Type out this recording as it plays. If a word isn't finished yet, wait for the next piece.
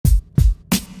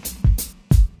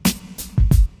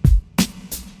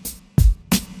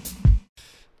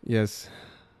Yes.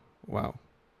 Wow.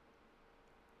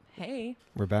 Hey.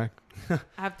 We're back.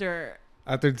 After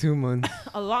 2 months.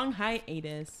 a long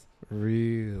hiatus.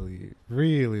 Really,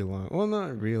 really long. Well,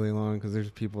 not really long because there's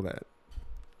people that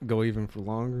go even for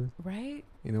longer. Right?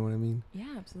 You know what I mean?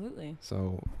 Yeah, absolutely.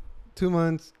 So 2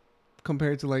 months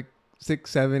compared to like 6,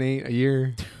 7, 8 a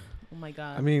year. Oh my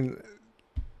God. I mean,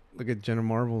 look at Jenna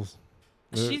Marbles.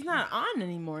 She's not on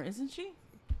anymore, isn't she?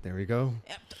 There we go.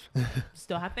 Yep.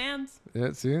 Still have fans.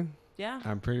 Yeah, see? Yeah.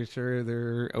 I'm pretty sure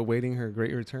they're awaiting her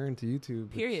great return to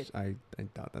YouTube. Period. I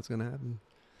doubt that's going to happen.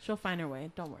 She'll find her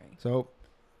way. Don't worry. So,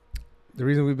 the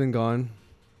reason we've been gone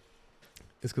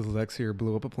is because Lex here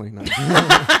blew up a plane.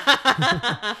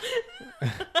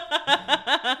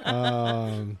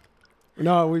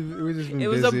 No, we just been busy. It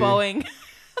was a Boeing.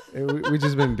 We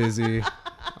just been busy.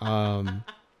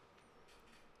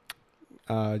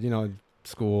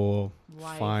 School,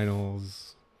 Life.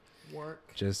 finals,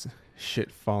 Work. just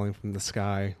shit falling from the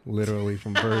sky, literally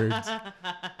from birds.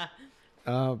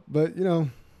 But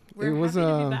We're it was happy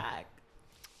to be back.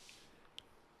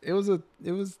 it was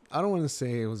I don't want to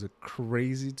say it was a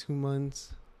crazy 2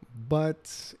 months,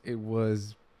 but it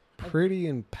was pretty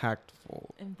impactful.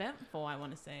 Eventful, I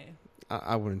want to say.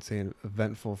 I wouldn't say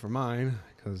eventful for mine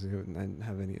because I didn't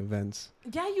have any events.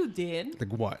 Yeah, you did.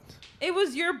 Like what? It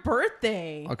was your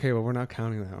birthday. Okay, well, we're not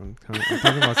counting that one. I'm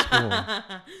talking about school.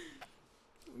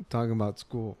 I'm talking about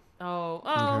school. Oh,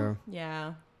 Okay.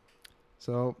 Yeah.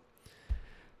 So,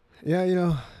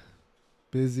 yeah,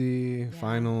 busy,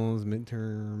 finals,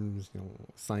 midterms,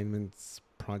 assignments,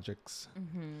 projects,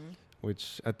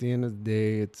 which at the end of the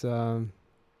day, it's, you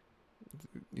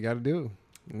got to do.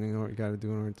 You know what you got to do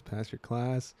in order to pass your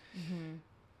class.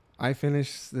 I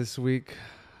finished this week.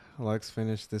 Lex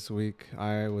finished this week.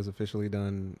 I was officially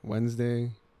done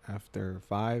Wednesday after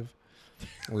 5.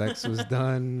 Lex was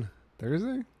done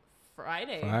Thursday?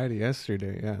 Friday,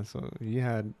 yesterday. Yeah, so he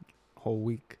had a whole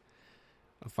week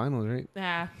of finals, right?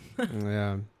 Yeah.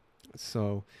 Yeah.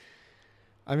 So,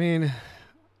 I mean,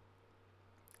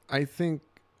 I think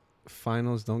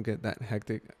finals don't get that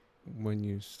hectic when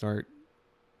you start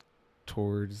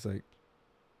towards like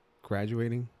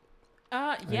graduating.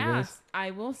 Yes,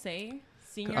 I will say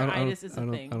senioritis is a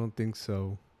thing. I don't think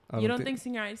so. You don't think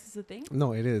senioritis is a thing?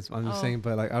 No, it is. I'm just saying,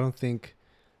 but like I don't think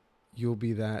you'll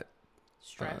be that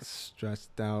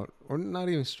stressed out, or not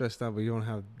even stressed out, but you don't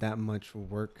have that much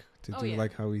work to do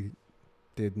like how we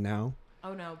did now.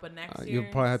 Oh no, but next year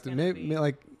you'll probably have to maybe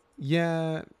you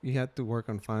have to work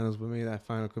on finals, but maybe that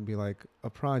final could be like a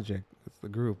project with the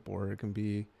group, or it can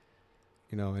be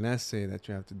an essay that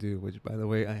you have to do, which by the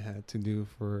way I had to do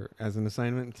as an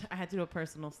assignment. I had to do a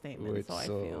personal statement, I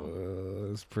feel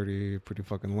it's pretty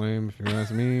fucking lame if you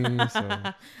ask me. So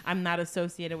I'm not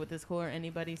associated with this school or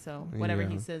anybody, so whatever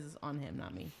he says is on him,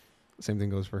 not me. Same thing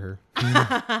goes for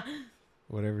her.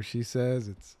 Whatever she says,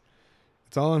 it's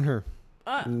all on her,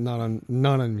 not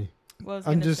on me.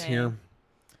 I'm just here.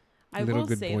 I will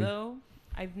say though,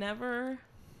 I've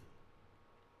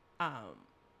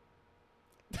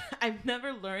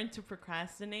never learned to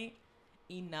procrastinate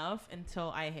enough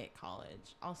until I hit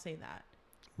college. I'll say that.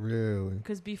 Really?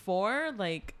 Because before,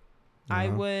 I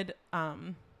would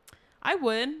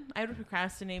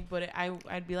procrastinate, but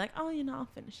I'd be like, I'll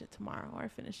finish it tomorrow, or I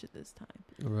finish it this time.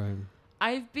 Right.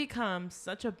 I've become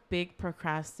such a big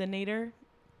procrastinator.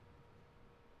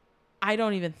 I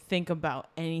don't even think about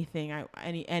anything,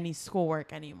 any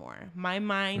schoolwork anymore. My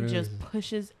mind just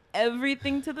pushes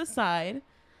everything to the side.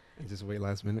 And just wait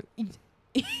last minute.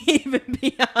 Even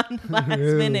beyond last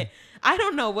minute. I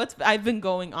don't know what's I've been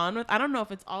going on with. I don't know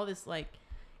if it's all this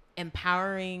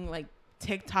empowering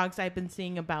TikToks I've been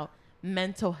seeing about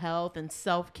mental health and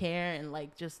self-care and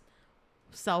just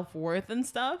self-worth and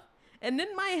stuff. And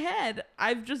in my head,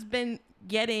 I've just been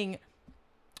getting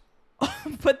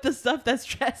put the stuff that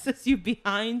stresses you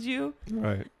behind you.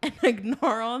 Right. And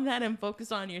ignore all that and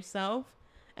focus on yourself.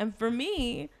 And for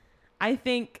me, I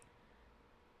think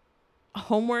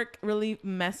homework really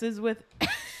messes with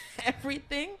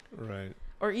everything. Right.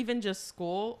 Or even just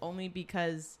school, only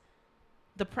because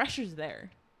the pressure's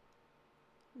there.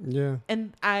 Yeah.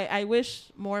 And I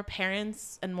wish more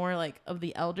parents and more of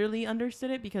the elderly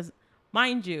understood it, because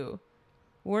mind you,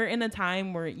 we're in a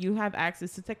time where you have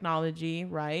access to technology,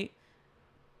 right?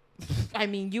 I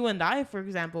mean, you and I, for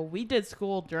example, we did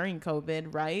school during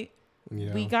COVID, right?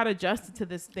 Yeah. We got adjusted to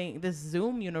this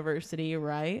Zoom university,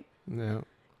 right? Yeah.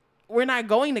 We're not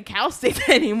going to Cal State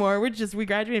anymore. We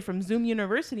graduated from Zoom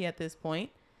University at this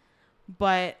point.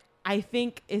 But I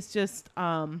think it's just,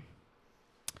 I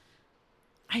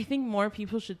think more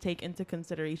people should take into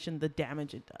consideration the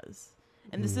damage it does.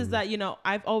 And this is that,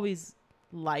 I've always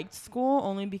liked school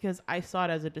only because I saw it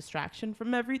as a distraction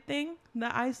from everything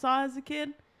that I saw as a kid.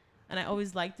 And I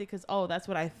always liked it because, that's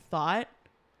what I thought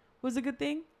was a good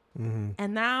thing. Mm-hmm.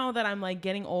 And now that I'm like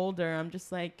getting older, I'm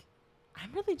just like,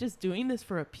 I'm really just doing this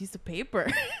for a piece of paper.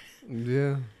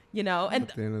 Yeah. You know, and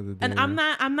at the end of the day, and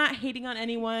I'm not hating on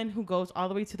anyone who goes all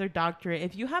the way to their doctorate.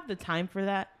 If you have the time for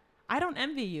that, I don't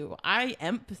envy you. I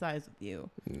empathize with you.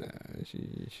 Nah,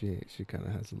 she kind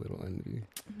of has a little envy.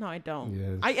 No, I don't.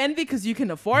 Yes. I envy because you can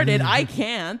afford it. I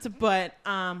can't. But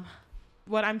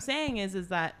what I'm saying is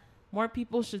that more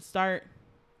people should start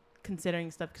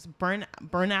considering stuff because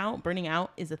burning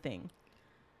out is a thing,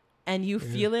 and you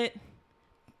feel it.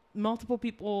 Multiple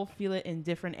people feel it in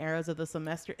different eras of the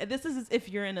semester. And this is if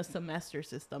you're in a semester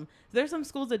system. There's some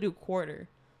schools that do quarter,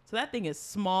 so that thing is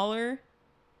smaller.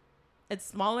 It's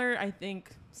smaller, I think,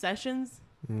 sessions,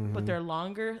 but they're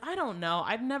longer. I don't know.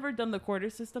 I've never done the quarter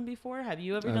system before. Have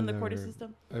you ever done the quarter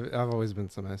system? I've always been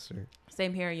semester.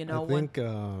 Same here, you know. I think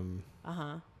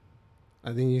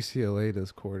I think UCLA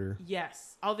does quarter.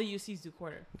 Yes, all the UCs do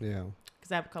quarter. Yeah. Because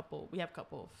we have a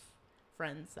couple of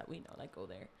friends that we know that go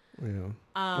there. Yeah.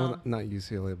 Well, not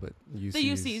UCLA, but UCs.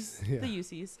 The UCs. Yeah. The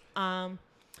UCs.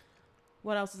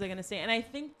 What else was I gonna say? And I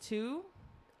think too,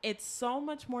 it's so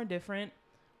much more different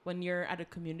when you're at a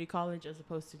community college as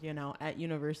opposed to, at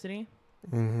university.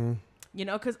 Mm-hmm. You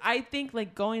know, because I think,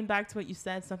 like, going back to what you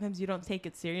said, sometimes you don't take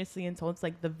it seriously until it's,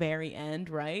 like, the very end,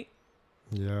 right?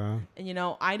 Yeah.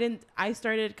 And, I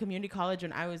started community college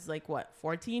when I was, like,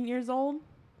 14 years old?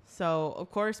 So,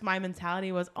 of course, my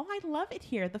mentality was, I love it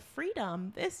here. The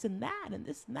freedom, this and that, and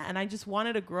this and that. And I just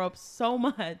wanted to grow up so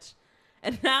much.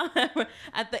 And now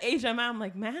at the age I'm at, I'm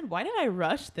like, man, why did I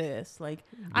rush this? Like,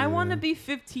 I want to be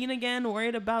 15 again,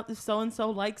 worried about this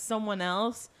so-and-so like someone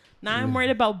else. Now I'm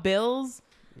worried about bills,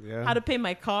 how to pay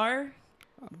my car,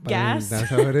 gas.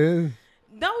 That's how it is.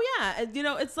 No, yeah.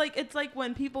 It's like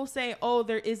when people say,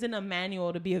 there isn't a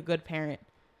manual to be a good parent.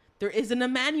 There isn't a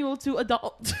manual to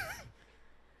adult.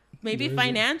 Maybe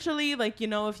financially, like,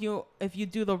 if you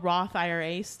do the Roth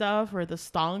IRA stuff or the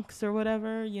stonks or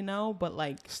whatever, but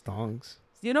like stonks.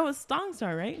 You know what stonks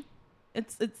are, right?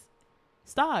 It's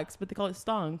stocks, but they call it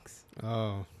stonks.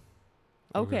 Oh.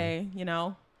 Okay,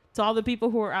 to all the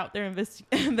people who are out there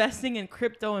investing in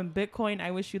crypto and Bitcoin, I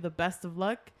wish you the best of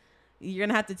luck. You're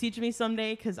gonna have to teach me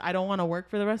someday because I don't want to work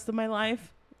for the rest of my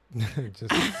life. Just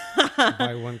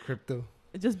buy one crypto.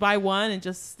 Just buy one and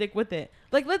just stick with it.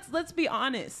 Like, let's be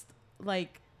honest.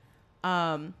 Like,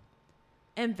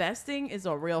 investing is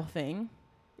a real thing.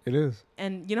 It is.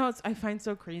 And I find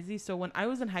so crazy. So when I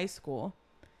was in high school,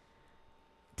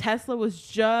 Tesla was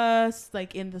just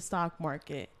like in the stock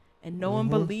market, and no one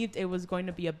believed it was going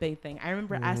to be a big thing. I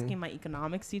remember asking my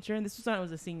economics teacher, and this was when I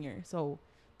was a senior. So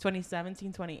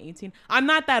 2017, 2018. I'm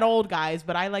not that old, guys,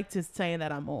 but I like to say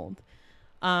that I'm old.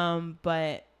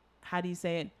 But how do you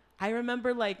say it? I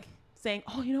remember like saying,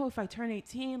 if I turn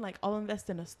 18, like I'll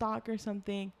invest in a stock or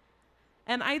something.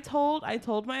 And I told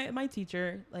my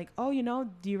teacher, like, do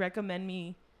you recommend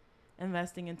me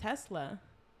investing in Tesla?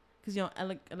 Because,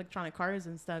 electronic cars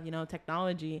and stuff,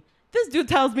 technology. This dude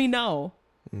tells me no.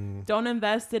 Don't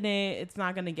invest in it. It's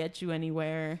not going to get you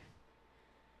anywhere.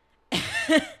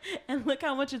 And look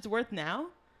how much it's worth now.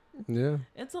 Yeah.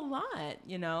 It's a lot,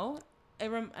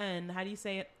 and how do you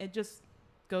say it? It just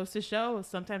goes to show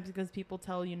sometimes because people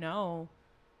tell you no,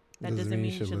 that doesn't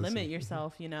mean you should limit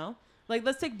yourself, Like,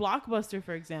 let's take Blockbuster,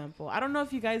 for example. I don't know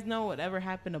if you guys know whatever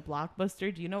happened to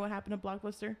Blockbuster. Do you know what happened to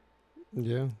Blockbuster?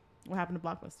 Yeah. What happened to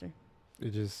Blockbuster?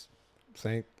 It just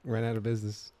ran out of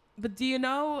business. But do you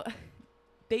know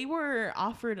they were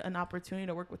offered an opportunity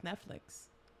to work with Netflix?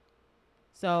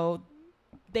 So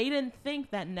they didn't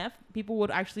think that people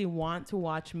would actually want to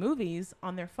watch movies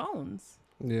on their phones.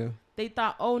 Yeah. They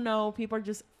thought, oh no, people are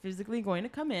just physically going to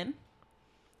come in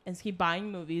and keep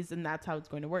buying movies, and that's how it's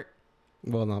going to work.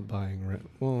 Well, not buying, right?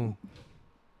 Well,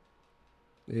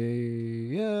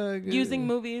 yeah. Using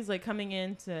movies, like coming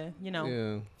into,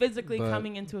 physically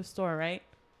coming into a store, right?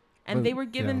 And they were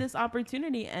given this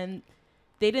opportunity, and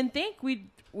they didn't think we'd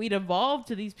evolve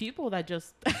to these people that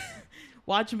just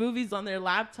watch movies on their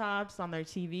laptops, on their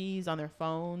TVs, on their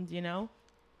phones, Well,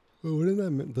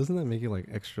 doesn't that make you like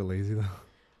extra lazy though?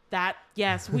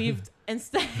 Yes, we've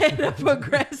instead of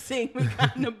progressing, we've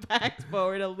gotten back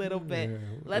forward a little bit. Yeah,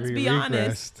 let's be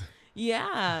honest.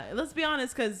 Yeah, let's be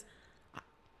honest, because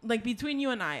like between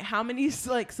you and I, how many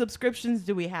like subscriptions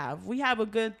do we have? We have a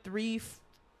good three,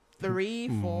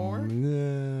 4.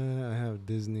 Yeah, I have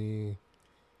Disney,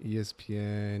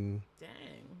 ESPN. Dang.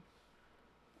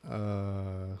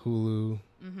 Hulu.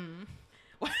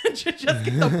 Why don't you just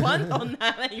get the bundle now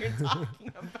that you're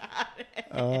talking about it?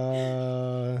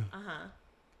 Uh-huh.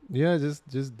 Yeah,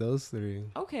 just those three.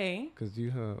 Okay. Because you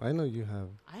have, I know you have.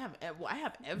 I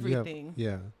have everything.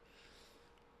 Yeah.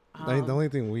 The only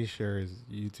thing we share is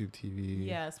YouTube TV.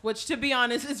 Yes, which to be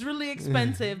honest is really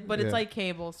expensive, but it's like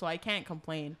cable, so I can't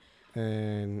complain.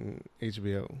 And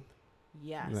HBO.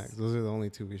 Yes. Max. Those are the only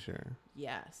two we share.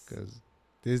 Yes. Because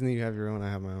Disney, you have your own. I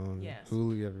have my own. Yes.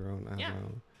 Hulu, you have your own. I have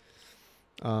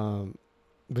my own.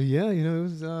 But yeah,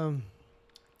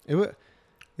 it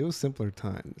was simpler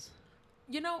times.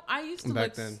 I used to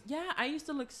back then. Yeah, I used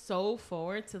to look so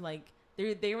forward to like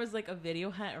there was like a Video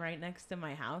Hut right next to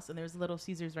my house, and there was Little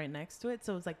Caesars right next to it,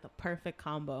 so it was like the perfect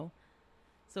combo.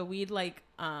 So we'd like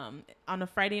on a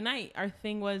Friday night, our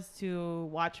thing was to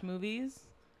watch movies,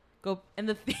 and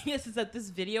the thing is that this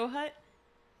Video Hut,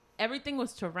 everything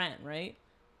was to rent, right?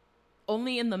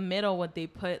 Only in the middle would they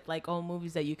put like all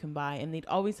movies that you can buy, and they'd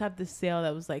always have this sale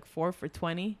that was like 4 for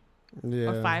 $20,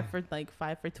 or 5 for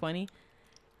 $20.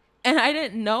 And I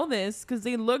didn't know this because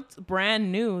they looked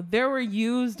brand new. There were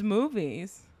used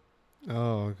movies.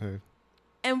 Oh, okay.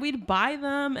 And we'd buy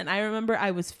them. And I remember I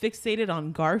was fixated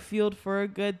on Garfield for a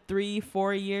good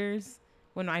 3-4 years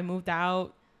when we moved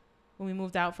out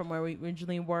from where we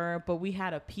originally were. But we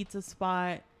had a pizza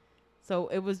spot. So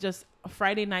it was just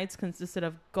Friday nights consisted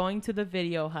of going to the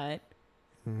Video Hut,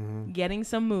 getting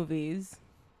some movies.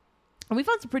 And we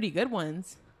found some pretty good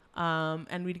ones.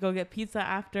 And we'd go get pizza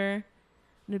after.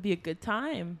 It'd be a good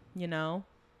time,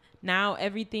 Now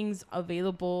everything's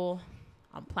available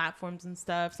on platforms and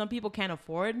stuff. Some people can't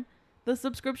afford the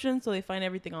subscription, so they find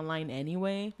everything online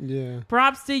anyway. Yeah.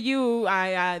 Props to you.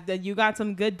 That you got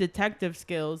some good detective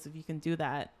skills if you can do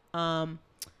that. But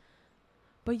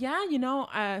yeah,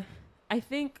 I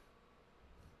think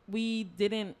we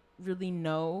didn't really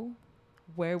know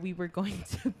where we were going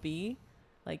to be,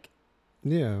 like.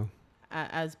 Yeah.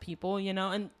 As people,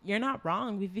 and you're not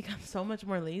wrong. We've become so much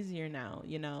more lazier now,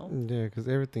 Yeah, because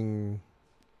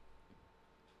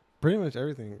pretty much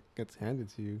everything gets handed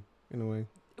to you in a way.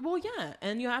 Well, yeah,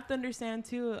 and you have to understand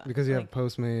too. Because you have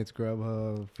Postmates,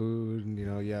 Grubhub, food, and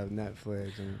you have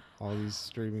Netflix and all these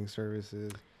streaming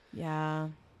services. Yeah.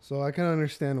 So I can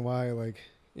understand why, we've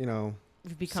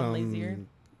become lazier.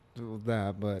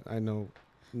 That, but I know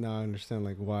now I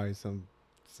understand why some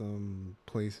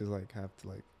places have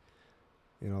to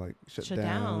shut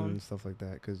down and stuff like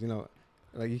that, because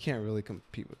you can't really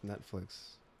compete with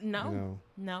Netflix. No,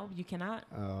 you cannot.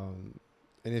 And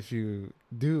if you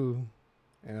do,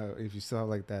 if you still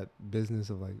have that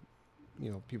business of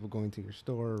people going to your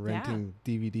store, renting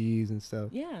DVDs and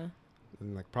stuff,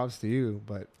 and props to you,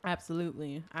 but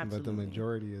absolutely. But the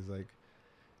majority is it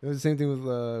was the same thing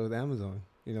with Amazon.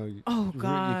 Oh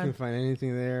God, you can find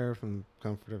anything there from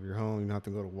comfort of your home. You don't have to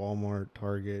go to Walmart,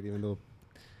 Target, even though.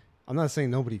 I'm not saying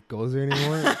nobody goes there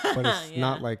anymore, but it's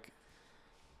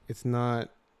it's not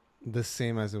the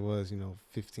same as it was,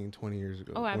 15, 20 years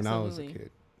ago when I was a kid.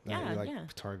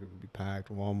 Target would be packed,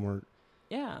 Walmart.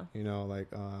 Yeah.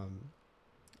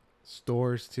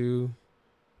 Stores too.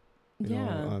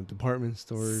 Department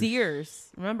stores. Sears.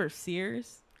 Remember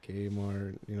Sears?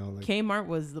 Kmart, Kmart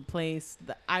was the place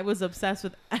that I was obsessed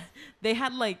with. They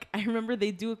had I remember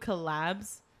they do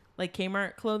collabs.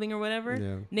 Kmart clothing or whatever.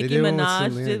 Yeah. Nicki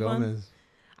Minaj did one.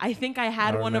 I think I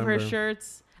had one of her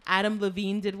shirts. Adam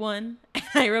Levine did one.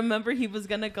 I remember he was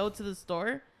gonna go to the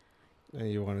store.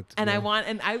 And you wanted to. And I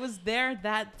was there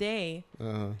that day.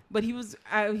 But he was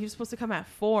supposed to come at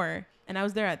 4, and I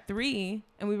was there at 3,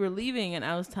 and we were leaving, and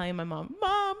I was telling my mom,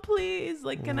 please,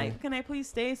 can I please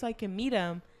stay so I can meet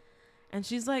him? And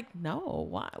she's like, no,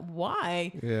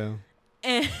 why? Yeah.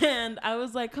 And I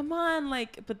was like, come on,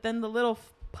 but then the little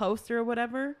poster or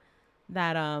whatever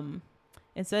that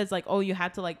it says you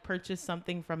had to purchase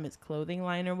something from his clothing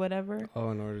line or whatever.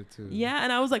 Oh, in order to. Yeah,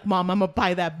 and I was like, Mom, I'm gonna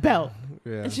buy that belt.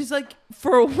 Yeah. And she's like,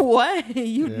 for what?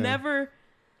 You've never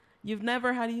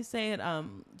how do you say it?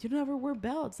 You never wear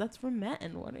belts. That's for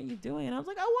men. What are you doing? And I was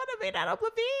like, I want to be Adam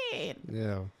Levine.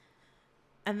 Yeah.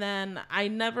 And then I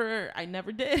never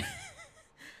did.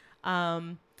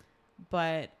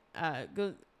 But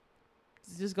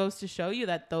just goes to show you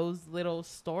that those little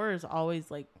stores always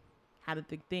had a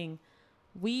big thing.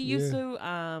 We used to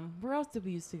where else did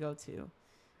we used to go to?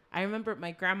 I remember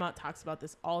my grandma talks about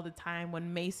this all the time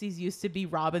when Macy's used to be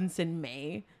Robinson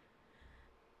May.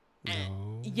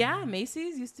 No. Yeah,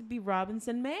 Macy's used to be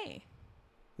Robinson May.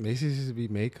 Macy's used to be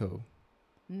Mayco.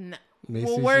 No.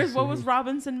 Well, what was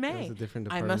Robinson May? That was a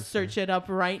different I must search it up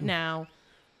right now.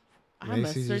 I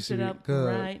must search it up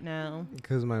right now.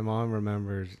 Because my mom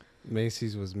remembers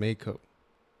Macy's was Mayco.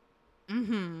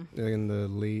 Mm-hmm. In the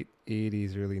late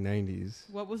 80s, early 90s.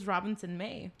 What was Robinson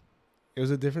May? it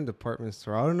was a different department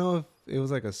store. I don't know if it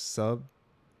was like a sub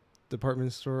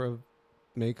department store of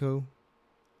Mako,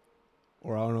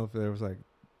 or I don't know if there was like,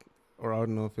 or I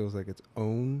don't know if it was like its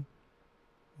own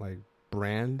like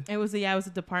brand. It was a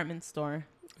department store.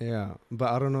 Yeah, but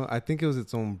I don't know. I think it was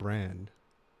its own brand.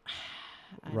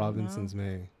 Robinson's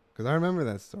May, because I remember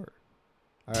that store.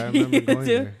 I remember going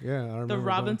there. Yeah, I remember the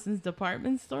Robinson's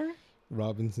department store.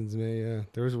 Robinson's May. Yeah,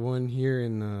 there was one here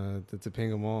in the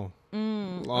Topanga Mall.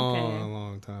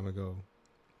 Long time ago.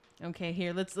 Okay,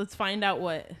 here let's find out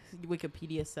what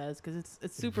Wikipedia says, because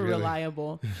it's super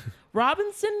reliable.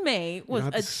 Robinson May was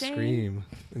a chain. Scream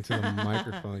into the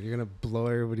microphone. You're gonna blow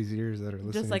everybody's ears that are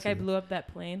listening. Just like I blew up that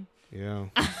plane. Yeah.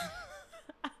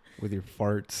 With your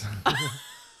farts.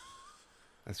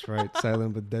 That's right,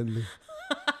 silent but deadly.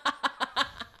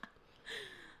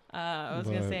 I was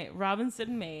going to say,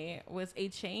 Robinson May was a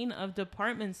chain of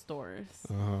department stores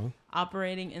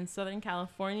operating in Southern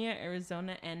California,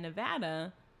 Arizona, and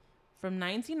Nevada from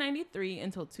 1993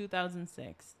 until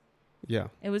 2006. Yeah.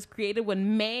 It was created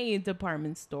when May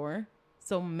Department Store,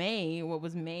 so May, what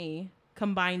was May,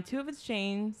 combined two of its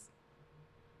chains,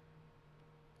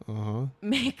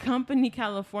 May Company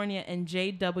California and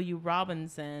J.W.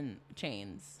 Robinson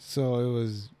chains. So it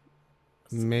was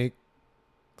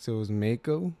So it was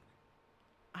Mako?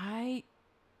 I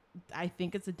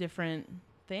think it's a different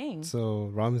thing. So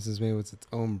Robinson's May was its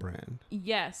own brand.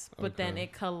 Yes, but then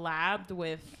it collabed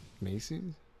with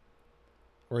Macy's?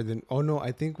 Or then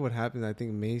I think what happened, I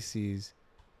think Macy's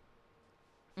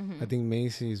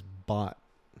bought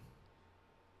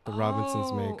the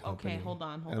Robinson's May company. Okay, hold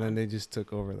on. And then they just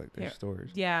took over like their stores.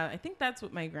 Yeah, I think that's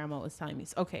what my grandma was telling me.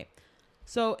 Okay.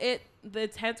 So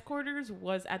its headquarters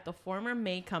was at the former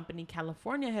May Company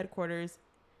California headquarters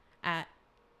at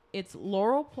its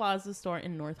Laurel Plaza store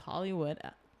in North Hollywood,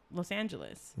 Los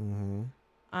Angeles.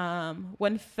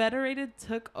 When Federated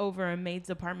took over May's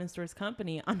department stores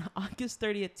company on August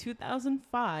 30th,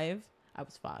 2005, I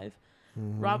was 5,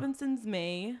 Robinson's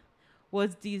May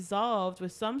was dissolved,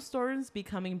 with some stores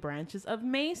becoming branches of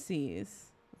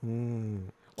Macy's.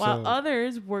 While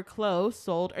others were closed,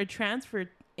 sold, or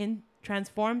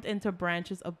transformed into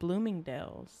branches of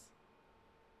Bloomingdale's.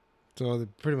 So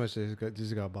pretty much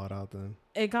just got bought out then.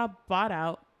 It got bought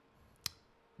out.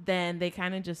 Then they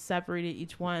kind of just separated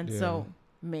each one. Yeah. So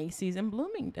Macy's and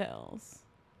Bloomingdale's.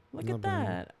 Look at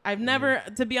that. I've never,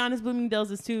 to be honest,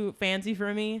 Bloomingdale's is too fancy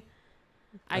for me.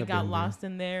 I got lost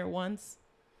in there once.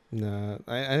 Nah,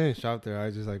 I didn't shop there.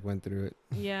 I just like went through it.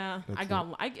 Yeah,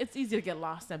 it's easy to get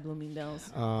lost at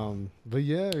Bloomingdale's. But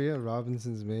yeah,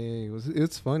 Robinson's May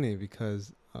it's funny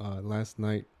because last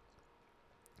night,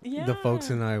 the folks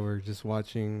and I were just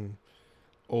watching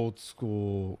old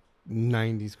school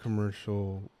 90s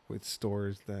commercial with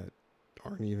stores that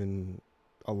aren't even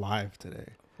alive today.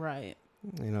 Right.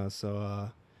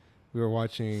 So we were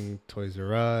watching Toys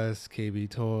R Us, KB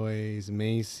Toys,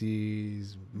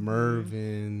 Macy's,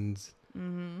 Mervyn's.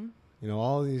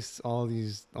 All these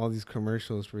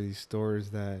commercials for these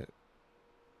stores that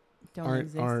don't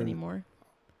exist anymore.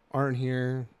 Aren't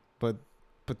here, but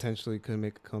potentially could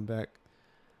make a comeback.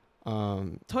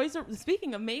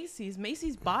 Speaking of Macy's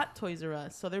bought Toys R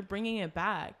Us, so they're bringing it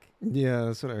back. Yeah,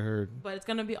 that's what I heard. But it's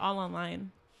gonna be all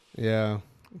online. Yeah,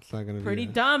 it's not gonna be pretty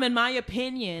dumb in my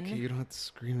opinion. Okay, you don't have to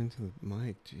scream into the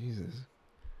mic, Jesus.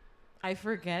 I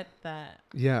forget that.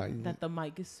 Yeah, that the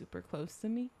mic is super close to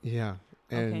me. Yeah,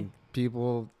 and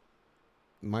people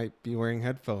might be wearing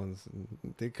headphones.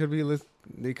 They could be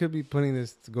putting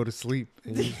this to go to sleep,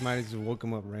 and you might have just woke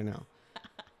them up right now.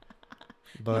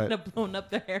 But would have blown up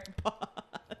their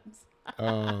AirPods.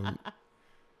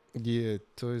 Yeah,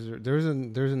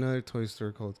 there's another toy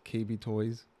store called KB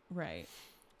Toys. Right.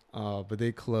 But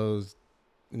they closed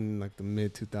in like the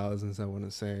mid 2000s, I want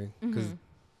to say, because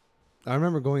I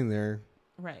remember going there.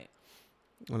 Right.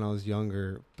 When I was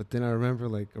younger, but then I remember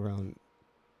like around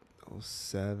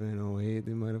 07, 08,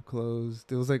 they might have closed.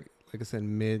 It was like I said,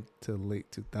 mid to late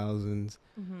 2000s.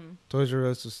 Toys R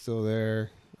Us was still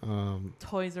there.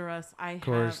 Toys R Us,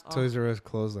 Toys R Us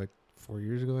closed like 4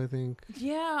 years ago, I think.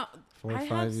 Yeah, 4 or 5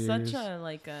 years. I have such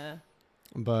a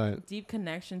deep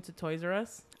connection to Toys R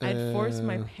Us. I'd force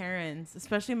my parents,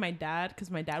 especially my dad,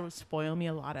 because my dad would spoil me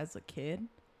a lot as a kid.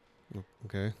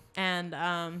 Okay.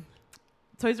 And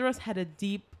Toys R Us had a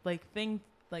deep a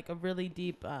really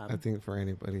deep. I think for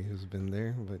anybody who's been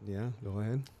there, but yeah, go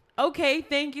ahead. Okay,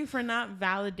 thank you for not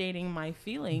validating my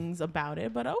feelings about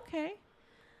it, but okay.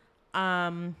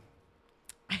 I'd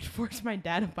force my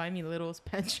dad to buy me Little's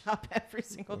Pet Shop every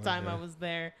single time I was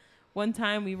there. One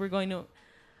time we were going to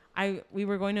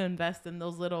invest in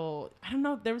those little, I don't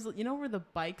know, there was, where the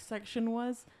bike section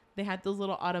was? They had those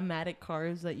little automatic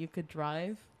cars that you could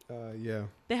drive. Yeah.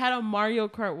 They had a Mario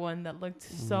Kart one that looked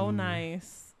so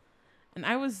nice. And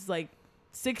I was like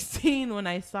 16 when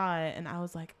I saw it, and I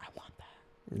was like, I want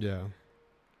that. Yeah.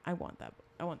 I want that.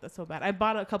 I want that so bad. I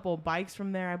bought a couple of bikes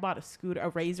from there. I bought a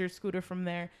Razor scooter from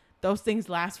there. Those things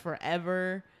last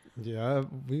forever. Yeah,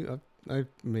 I've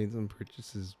made some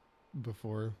purchases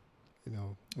before, you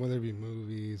know, whether it be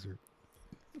movies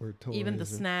or toys. Even the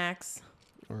snacks.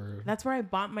 Or that's where I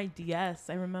bought my DS.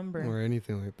 I remember. Or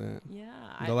anything like that. Yeah.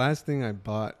 The last thing I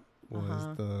bought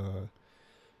was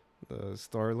the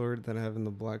Star-Lord that I have in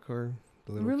the black car.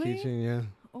 The little keychain, yeah.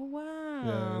 Oh, wow.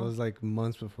 Yeah, it was like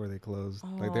months before they closed.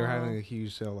 Oh. Like they were having a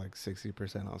huge sale, like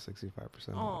 60% off,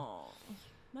 65% off. Oh,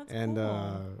 that's and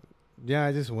cool. yeah,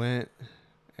 I just went,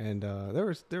 and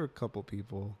there were a couple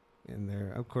people in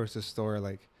there. Of course, the store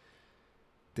like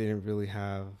didn't really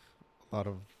have a lot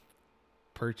of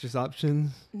purchase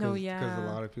options. No, yeah, because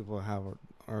a lot of people have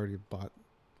already bought,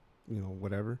 you know,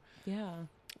 whatever. Yeah.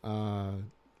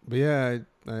 But yeah,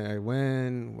 I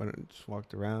went and just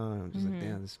walked around. I'm just like,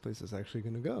 damn, this place is actually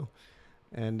gonna go.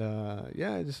 And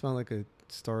yeah, I just found like a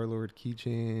Star-Lord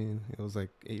keychain. It was like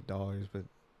 $8, but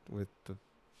with the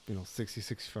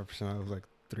 65%, it was like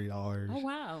 $3. Oh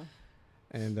wow.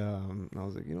 And I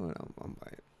was like, you know what, I'm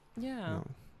buy it. Yeah. You know,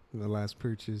 the last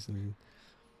purchase, and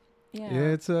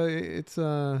yeah, it's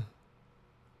for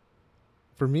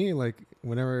me, like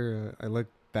whenever I look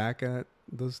back at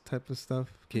those type of stuff,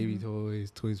 KB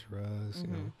Toys, Toys R Us, you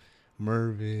know,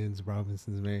 Mervyn's,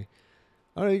 Robinson's May.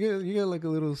 Oh, you get like a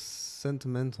little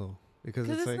sentimental because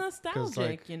it's like nostalgic,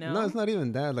 like, you know. No, it's not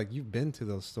even that. Like you've been to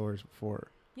those stores before.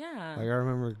 Yeah. Like I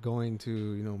remember going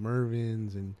to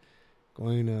Mervyn's and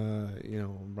going to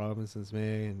Robinson's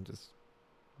May and just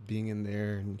being in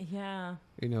there, and yeah,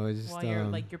 it's just while you're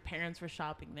like your parents were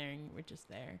shopping there and you were just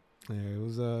there. Yeah, it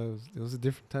was a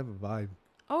different type of vibe.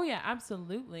 Oh yeah,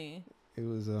 absolutely. It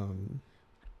was I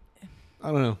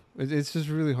don't know. It's just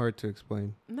really hard to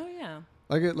explain. No, yeah.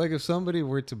 Like if somebody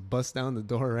were to bust down the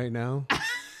door right now,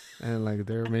 and like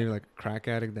they're maybe like a crack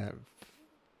addict that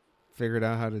figured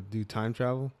out how to do time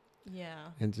travel. Yeah.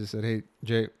 And just said, "Hey,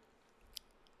 Jay,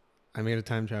 I made a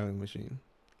time traveling machine.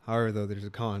 However, though, there's a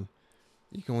con.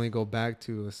 You can only go back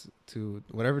to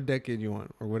whatever decade you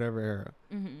want or whatever era.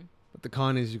 But the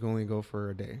con is you can only go for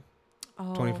a day,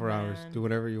 24 hours. Do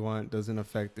whatever you want. Doesn't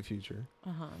affect the future.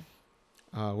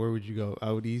 Where would you go?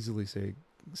 I would easily say,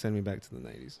 send me back to the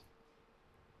 90s.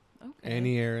 Okay.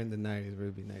 Any era in the 90s, whether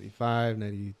it be 95,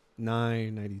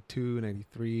 99, 92,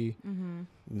 93,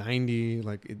 90.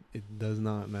 Like it does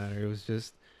not matter. It was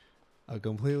just a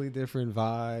completely different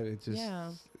vibe. It's just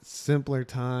simpler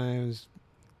times.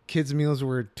 Kids' meals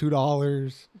were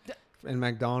 $2 in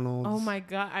McDonald's. Oh my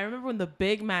god! I remember when the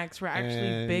Big Macs were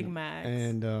actually Big Macs.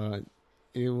 And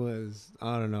it was,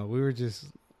 I don't know. We were just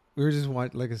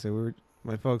watching. Like I said,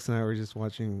 my folks and I were just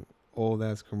watching old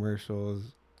ass commercials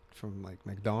from like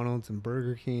McDonald's and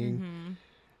Burger King.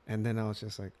 And then I was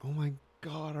just like, oh my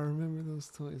god, I remember those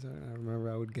toys. I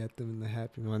remember I would get them in the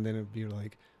Happy Meal, and then it'd be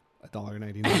like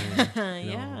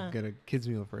 $1.99. Yeah. Get a kids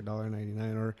meal for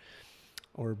 $1.99,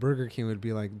 or Burger King would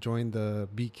be like, join the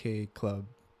BK Club,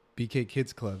 BK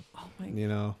Kids Club. Oh my,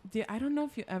 Dude, I don't know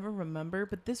if you ever remember,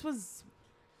 but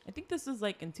I think this was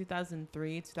like in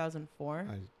 2003, 2004.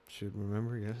 I should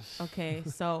remember, yes. Okay,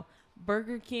 so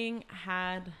Burger King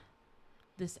had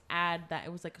this ad that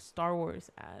it was like a Star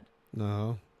Wars ad.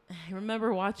 No. I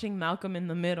remember watching Malcolm in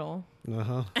the Middle.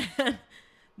 How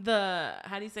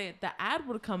do you say it? The ad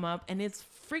would come up, and it's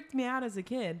freaked me out as a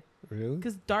kid. Really?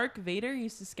 Because Darth Vader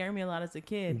used to scare me a lot as a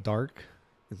kid.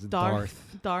 It's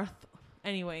Darth.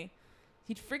 Anyway,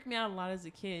 he'd freak me out a lot as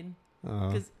a kid.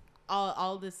 Because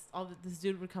all this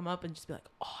dude would come up and just be like,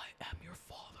 "I am your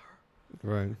father."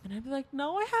 Right. And I'd be like,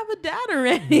 "No, I have a dad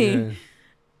already." Yeah.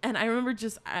 And I remember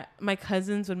my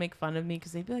cousins would make fun of me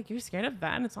because they'd be like, "You're scared of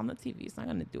that, and it's on the TV. It's not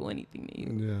going to do anything to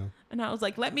you." Yeah. And I was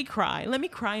like, "Let me cry. Let me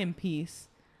cry in peace."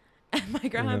 And my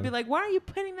grandma would be like, "Why are you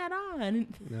putting that on?"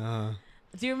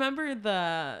 Do you remember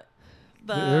the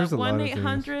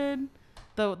 1-800?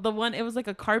 The one, it was like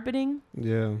a carpeting.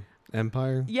 Yeah.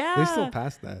 Empire. Yeah. They still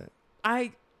passed that.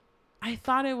 I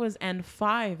thought it was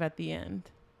N5 at the end.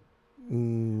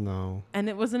 No. And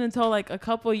it wasn't until like a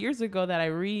couple years ago that I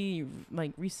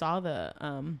resaw the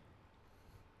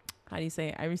how do you say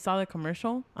it? I resaw the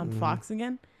commercial on Fox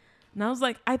again. And I was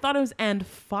like, I thought it was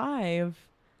N5.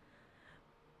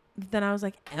 Then I was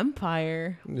like,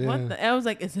 Empire. Yeah. What the? I was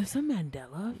like, is this a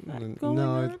Mandela effect going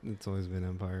on? It's always been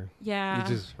Empire. Yeah.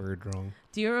 You just heard wrong.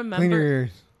 Do you remember? Clean your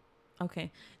ears.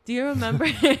 Okay. Do you remember?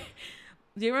 Do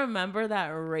you remember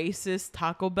that racist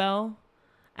Taco Bell?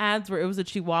 ads where it was a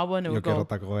Chihuahua and it Yo would quiero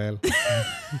go, Taco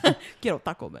Bell. quiero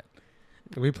Taco Bell.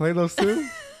 We played those too.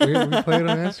 we played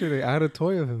them yesterday. I had a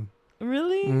toy of him.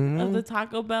 Really? Mm-hmm. Of the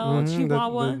Taco Bell Mm-hmm.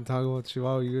 Chihuahua? The Taco Bell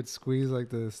Chihuahua, you would squeeze like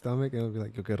the stomach and it would be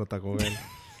like, yo quiero Taco Bell.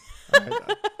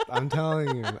 I'm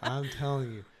telling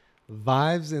you.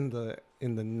 Vibes in the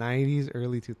 90s,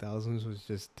 early 2000s was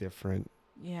just different.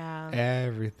 Yeah.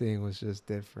 Everything was just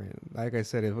different. Like I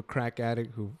said, if a crack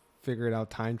addict who figured out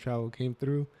time travel came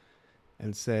through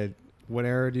and said, what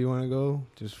era do you want to go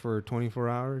just for 24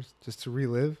 hours just to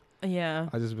relive? Yeah.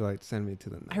 I'd just be like, send me to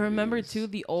the 90s. I remember too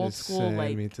the old just school, send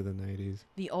like me to the 90s.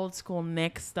 the old school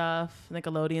Nick stuff,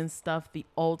 Nickelodeon stuff, the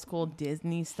old school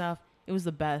Disney stuff. It was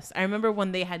the best. I remember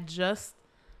when they had just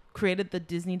created the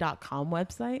Disney.com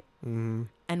website,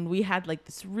 and we had like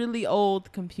this really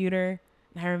old computer.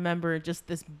 And I remember just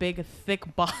this big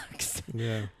thick box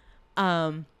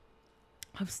of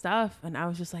stuff, and I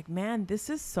was just like, man, this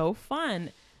is so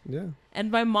fun. Yeah.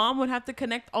 And my mom would have to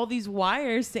connect all these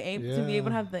wires to be able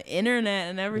to have the internet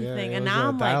and everything. And now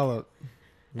I'm like,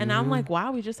 I'm like,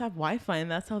 wow, we just have Wi-Fi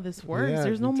and that's how this works. Yeah,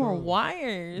 there's no more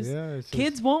wires. Yeah,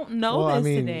 kids won't know this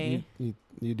today.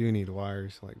 You do need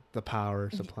wires, like the power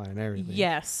supply and everything.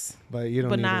 Yes, but you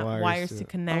don't need not wires to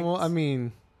connect. Well, I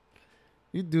mean,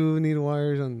 you do need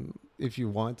wires if you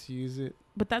want to use it.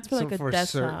 But that's for like a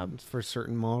desktop. For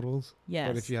certain models. Yes.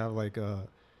 But if you have like if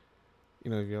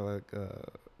you have like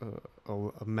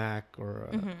a Mac or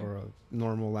a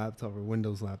normal laptop or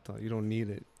Windows laptop, you don't need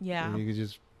it. Yeah. And you can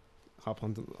just hop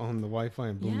on the Wi-Fi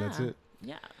and boom, that's it.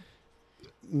 Yeah.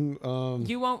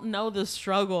 You won't know the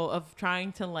struggle of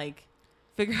trying to like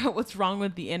figure out what's wrong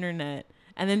with the internet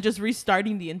and then just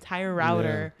restarting the entire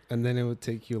router. Yeah. And then it would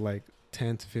take you like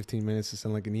 10 to 15 minutes to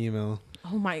send like an email.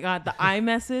 Oh my God, the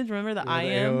iMessage. Remember the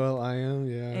IM? AOL,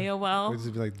 yeah. AOL. It would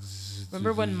just be like.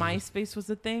 Remember when MySpace was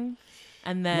a thing?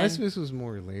 And then MySpace was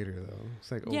more later though.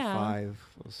 It's like 05,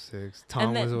 06.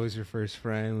 Tom was always your first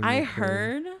friend. I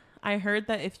heard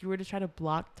that if you were to try to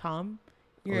block Tom,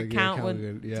 your account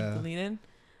would be deleted.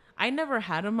 I never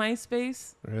had a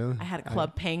MySpace. Really? I had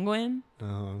Club Penguin.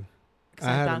 Oh.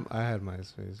 I had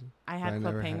MySpace. I had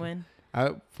Club Penguin.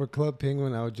 For Club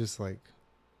Penguin, I would just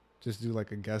do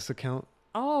like a guest account.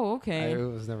 Oh, okay. It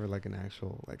was never like an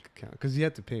actual like account because you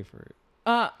had to pay for it.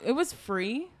 It was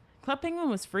free. Club Penguin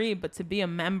was free, but to be a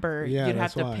member, you'd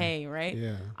have to pay, right?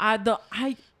 Yeah.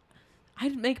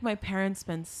 I'd make my parents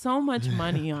spend so much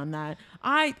money on that.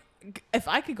 If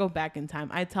I could go back in time,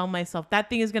 I'd tell myself that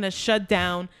thing is gonna shut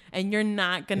down and you're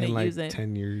not gonna use it.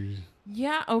 10 years.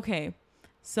 Yeah. Okay.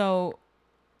 So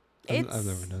I've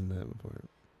never done that before.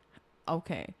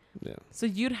 Okay. Yeah. So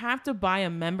you'd have to buy a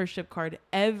membership card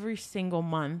every single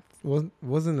month.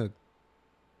 Wasn't a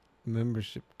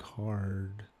membership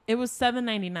card. It was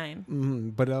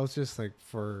 $7.99. But that was just like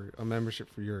for a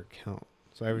membership for your account.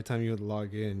 So every time you would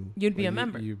log in, you'd be a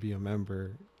member. You'd be a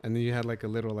member, and then you had like a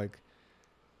little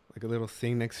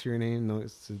thing next to your name,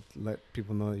 to let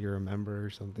people know that you're a member or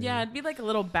something. Yeah, it'd be like a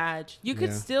little badge. You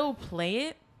could still play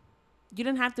it. You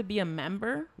didn't have to be a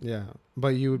member. Yeah,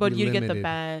 but you'd get the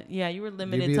badge. Yeah, you were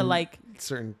limited to like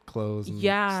certain clothes. And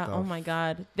stuff. Oh my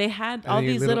God, they had all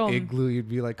these little igloo. You'd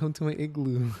be like, "Come to my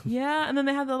igloo." Yeah, and then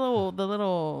they had the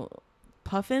little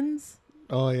puffins.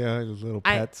 Oh yeah, the little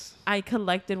pets. I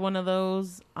collected one of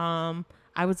those. I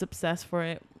was obsessed for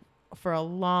it for a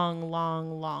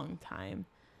long time.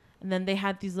 And then they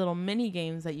had these little mini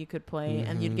games that you could play,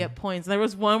 and you'd get points. There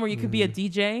was one where you could be a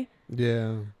DJ.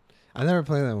 Yeah. I never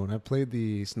played that one. I played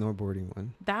the snowboarding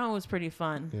one. That one was pretty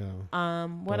fun. Yeah.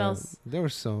 What else? There were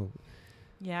so.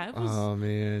 Yeah. It was, oh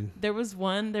man. There was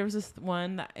this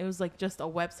one that it was like just a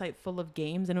website full of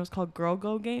games, and it was called Girl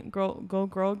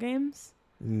Games.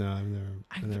 No,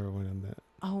 I never went on that.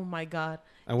 Oh my God.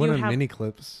 I went on Mini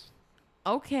Clips.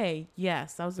 Okay.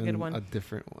 Yes, that was a good one. A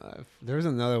different one. There was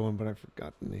another one, but I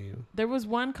forgot the name. There was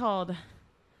one called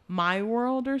My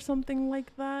World or something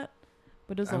like that.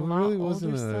 But it was a lot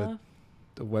older stuff.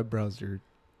 The web browser.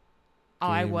 Oh,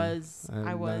 game.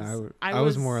 I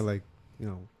was more like,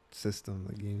 system,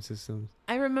 like game systems.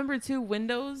 I remember too,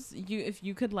 Windows, if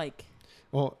you could like.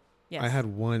 Well, yes. I had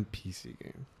one PC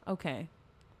game. Okay.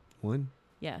 One?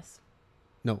 Yes.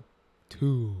 No,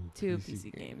 two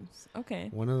PC games. Okay.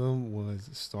 One of them was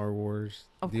Star Wars,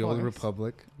 The Old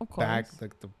Republic. Of course. Back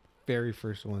like the very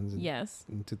first ones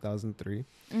in 2003.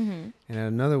 And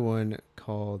another one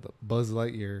called Buzz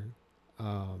Lightyear.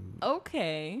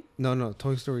 Okay. No,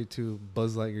 Toy Story 2,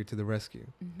 Buzz Lightyear to the Rescue.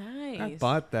 Nice. I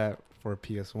bought that for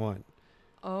PS1.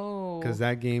 Oh. Because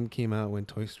that game came out when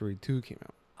Toy Story 2 came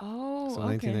out. Oh, so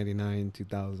 1999,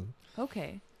 2000.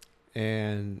 Okay.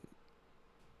 And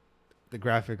the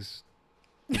graphics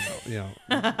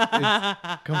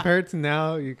it's, compared to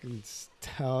now, you can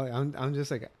tell. I'm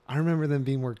just like, I remember them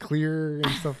being more clear and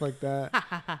stuff like that.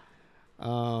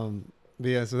 But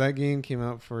yeah, so that game came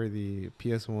out for the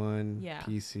PS1,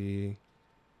 PC,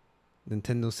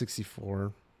 Nintendo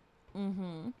 64,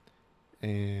 and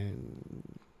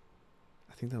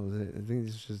I think that was it. I think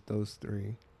it's just those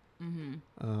three.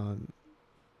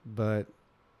 But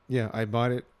yeah, I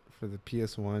bought it for the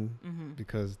PS1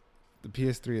 because the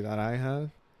PS3 that I have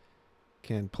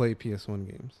can play PS1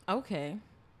 games. Okay.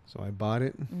 So I bought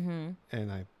it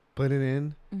and I put it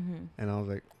in and I was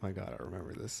like, oh my God, I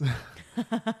remember this.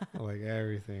 Like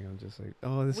everything. I'm just like,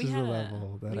 oh, this is a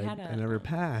level that I never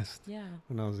passed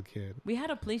when I was a kid. We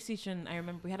had a PlayStation. I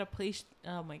remember we had a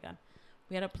oh my God.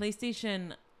 We had a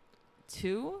PlayStation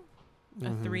 2,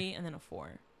 a 3, and then a 4.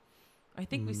 I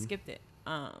think we skipped it.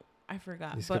 I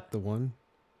forgot. You skipped the one?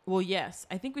 Well, yes.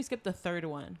 I think we skipped the third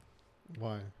one.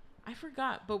 Why? I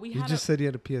forgot, but You just said you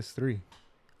had a PS3. You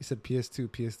said PS2,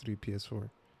 PS3, PS4.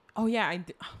 Oh, yeah.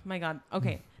 Oh, my God.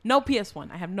 Okay. No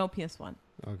PS1. I have no PS1.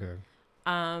 Okay.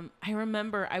 I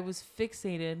remember I was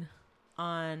fixated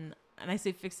on, and I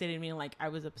say fixated meaning like I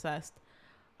was obsessed.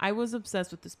 I was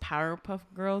obsessed with this Powerpuff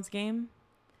Girls game.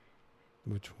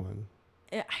 Which one?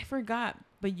 I forgot,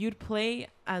 but you'd play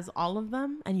as all of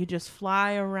them and you just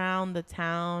fly around the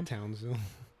town. Townsville.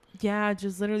 Yeah,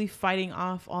 just literally fighting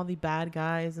off all the bad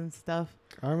guys and stuff.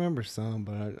 I remember some,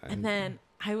 but and then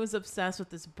I was obsessed with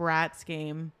this Bratz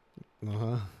game.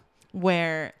 Uh-huh.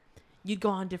 Where you'd go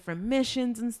on different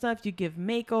missions and stuff. You give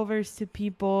makeovers to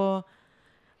people.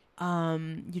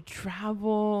 You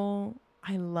travel.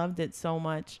 I loved it so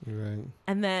much. Right.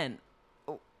 And then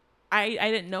I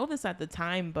didn't know this at the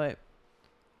time, but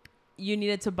you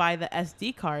needed to buy the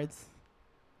SD cards.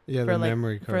 Yeah, the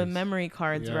memory cards. For the memory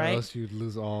cards, yeah, right? Or else you'd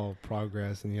lose all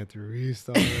progress and you had to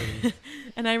restart.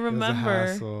 And I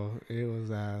remember it was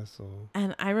a hassle.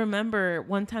 And I remember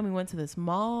one time we went to this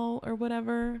mall or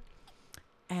whatever,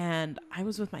 and I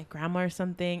was with my grandma or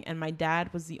something, and my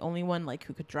dad was the only one like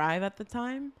who could drive at the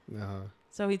time.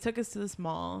 So he took us to this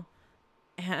mall,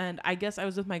 and I guess I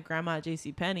was with my grandma at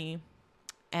JCPenney,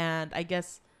 and I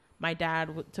guess my dad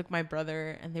took my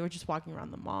brother, and they were just walking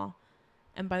around the mall.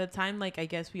 And by the time, like, I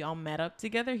guess we all met up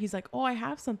together, he's like, oh, I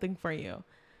have something for you.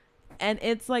 And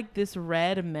it's like this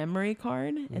red memory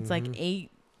card. It's like 10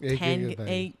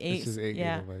 gigabytes. It's just 8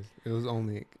 gigabytes. It was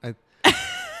only, I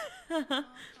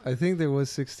think there was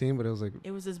 16, but it was like,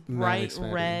 it was this bright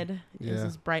red. It was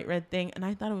this bright red thing. And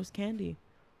I thought it was candy.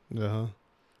 And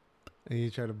you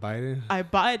tried to bite it? I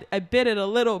bit it a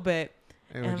little bit.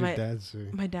 And what did your dad say?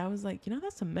 My dad was like,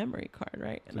 that's a memory card,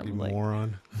 right? And I'm like,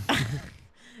 moron.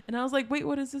 And I was like, wait,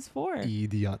 what is this for?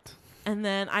 Idiot. And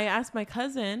then I asked my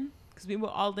cousin, because we would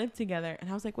all live together, and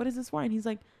I was like, what is this for? And he's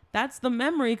like, that's the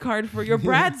memory card for your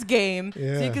Bratz game. So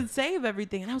you can save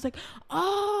everything. And I was like,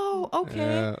 oh,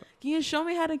 okay. Can you show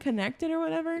me how to connect it or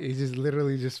whatever? You just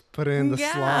literally just put it in the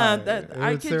slot.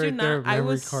 I kid you not. I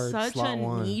was such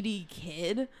a needy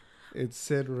kid. It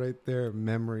said right there,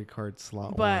 memory card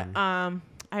slot but, 1.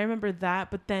 I remember that.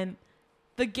 But then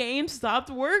the game stopped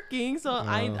working. So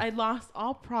I lost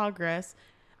all progress.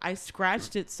 I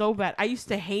scratched it so bad. I used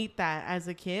to hate that as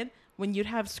a kid. When you'd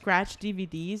have scratched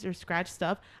DVDs or scratched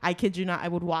stuff, I kid you not, I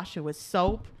would wash it with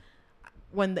soap.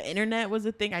 When the internet was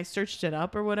a thing, I searched it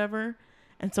up or whatever.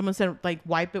 And someone said, like,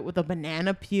 wipe it with a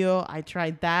banana peel. I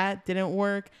tried that. Didn't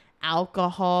work.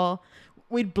 Alcohol.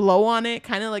 We'd blow on it,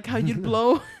 kind of like how you'd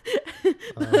blow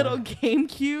the little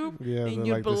GameCube. Yeah, and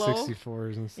you'd like blow, the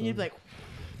 64s and stuff. And you'd like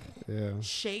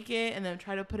shake it and then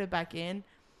try to put it back in.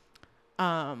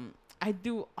 I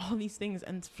do all these things.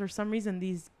 And for some reason,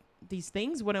 these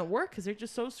things wouldn't work because they're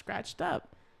just so scratched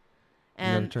up. And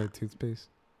you never tried toothpaste?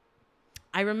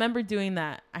 I remember doing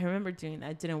that.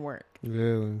 It didn't work.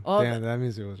 Really? Damn, that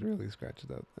means it was really scratched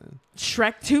up then.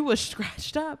 Shrek 2 was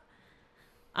scratched up.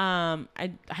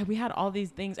 We had all these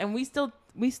things, and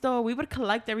we would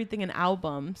collect everything in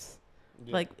albums.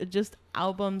 Like just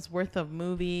albums worth of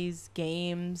movies,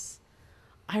 games.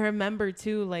 I remember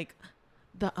too, like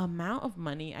the amount of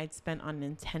money I'd spent on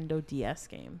Nintendo DS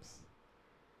games.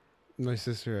 My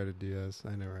sister had a DS.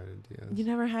 I never had a DS. You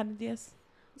never had a DS?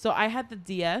 So I had the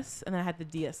DS and I had the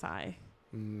DSi.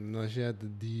 No, she had the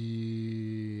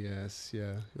DS.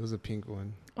 Yeah, it was a pink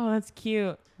one. Oh, that's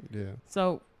cute. Yeah.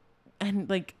 So, and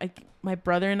like my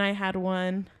brother and I had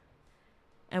one,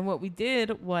 and what we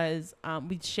did was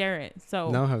we'd share it. So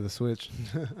now I have the Switch.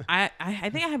 I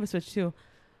think I have a Switch too,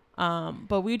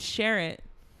 but we'd share it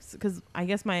because I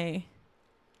guess I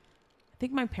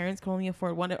think my parents could only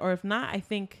afford one, or if not, I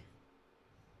think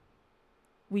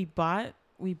we bought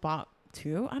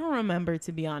 2. I don't remember,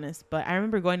 to be honest, but I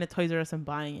remember going to Toys R Us and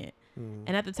buying it.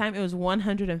 And at the time, it was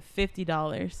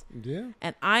 $150. Yeah.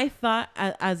 And I thought,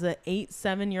 as a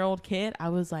 7-year-old kid, I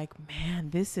was like, man,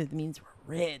 means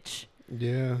we're rich.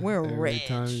 Yeah. We're every rich.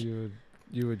 Time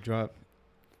you would drop.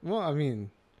 Well, I mean.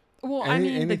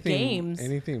 The games.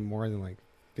 Anything more than like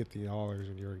 $50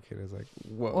 when you were a kid is like,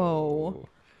 whoa. Whoa.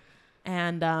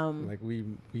 And like we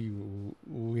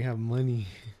have money.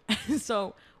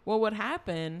 So what would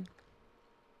happen?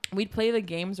 We'd play the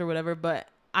games or whatever, but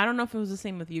I don't know if it was the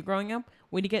same with you growing up.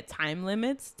 We'd get time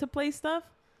limits to play stuff.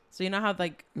 So you know how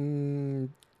like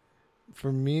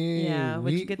for me, yeah,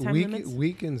 would you get time limits?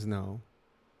 Weekends, no.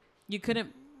 You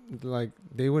couldn't. Like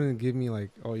they wouldn't give me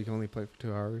like, oh, you can only play for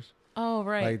 2 hours. Oh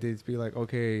right. Like they'd be like,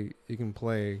 okay, you can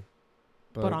play,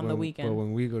 but on the weekend. But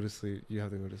when we go to sleep, you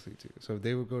have to go to sleep too. So if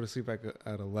they would go to sleep like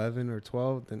at 11 or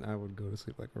 12, then I would go to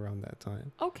sleep like around that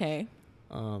time. Okay.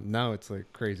 Now it's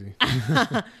like crazy.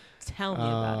 Tell me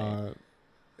about it.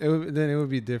 It would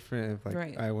be different if like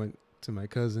right. I went to my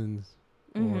cousins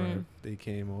or if they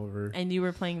came over and you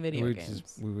were playing video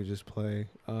games. We would just play.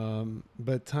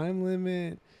 But time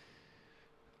limit,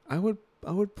 I would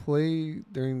play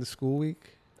during the school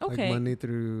week, like Monday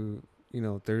through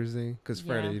Thursday, because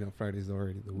Friday, Friday's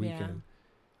already the weekend.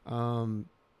 Yeah.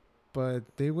 But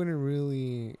they wouldn't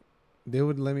really. They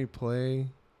would let me play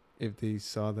if they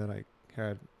saw that I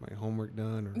had my homework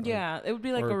done or it would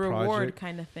be like a reward project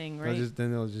kind of thing, right?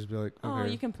 Then they'll just be like, okay, oh,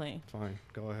 you can play, fine,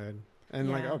 go ahead.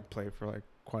 And like I would play for like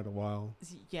quite a while.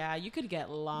 Yeah, you could get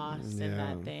lost in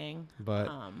that thing. But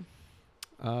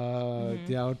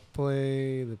I would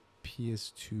play the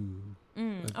PS2.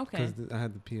 Okay. Because I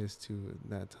had the PS2 at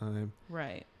that time.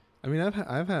 Right. I mean,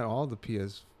 I've had all the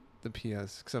PS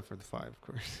except for the 5, of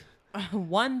course.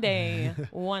 One day.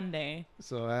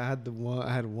 So I had one,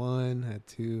 I had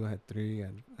 2, I had 3,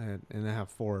 and I have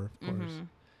 4, of course.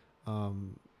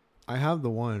 I have the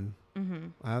 1.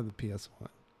 I have the PS1.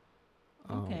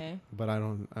 Okay. But I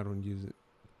don't use it.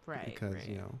 Right. Because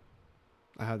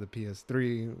I have the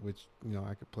PS3, which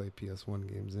I could play PS1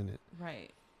 games in it.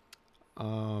 Right.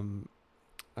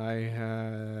 I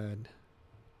had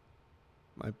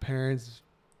my parents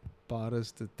bought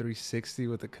us the 360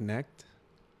 with a Kinect.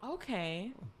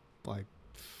 Okay. Like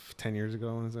 10 years ago,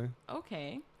 I want to say.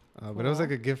 Okay. Cool. But it was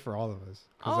like a gift for all of us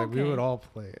because like we would all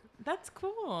play it. That's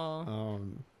cool.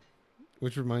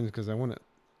 Which reminds me, because I want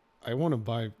to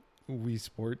buy Wii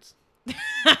Sports.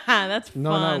 That's fun.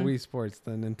 No, not Wii Sports.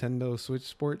 The Nintendo Switch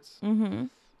Sports. Mm-hmm.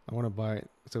 I want to buy it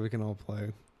so we can all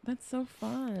play. That's so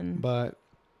fun. But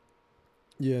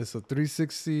yeah, so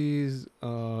 360s,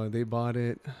 they bought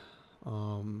it.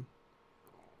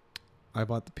 I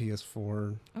bought the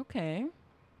PS4. Okay.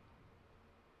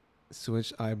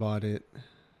 Switch, I bought it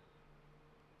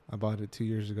 2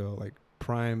 years ago, like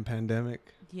prime pandemic.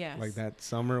 Yes. Like that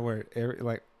summer where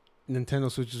Nintendo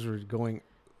Switches were going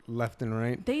left and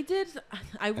right. They did.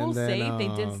 I will say they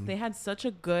did. They had such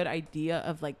a good idea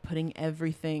of like putting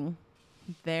everything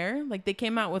there. Like they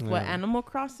came out with what, Animal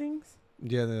Crossings?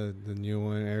 Yeah, the new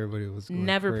one. Everybody was going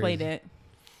never crazy. played it.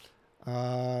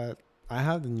 I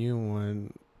have the new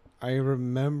one. I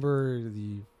remember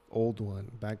the old one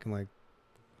back in like,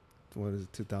 what is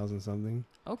it, 2000 something?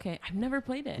 Okay, I've never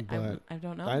played it. I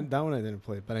don't know. That one I didn't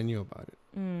play, but I knew about it.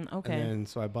 Okay. And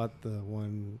so I bought the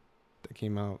one that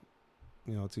came out,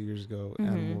 2 years ago.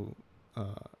 Animal,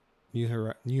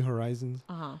 New Horizons.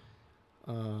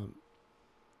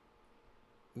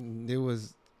 It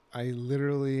was. I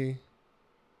literally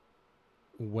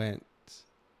went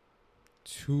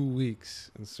 2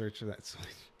 weeks in search of that Switch.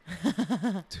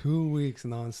 2 weeks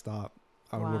nonstop.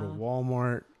 I would go to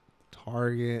Walmart,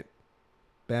 Target,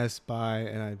 Best Buy,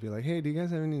 and I'd be like, "Hey, do you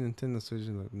guys have any Nintendo Switches?"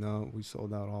 Like, no, we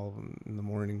sold out all of them in the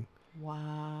morning.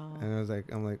 Wow. And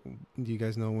I'm like, "Do you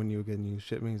guys know when you'll get new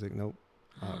shipment?" He's like, "Nope,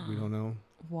 we don't know."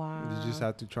 Wow. You just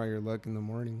have to try your luck in the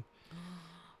morning.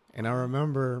 And I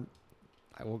remember,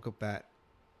 I woke up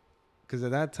because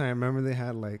at that time, remember they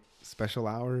had like special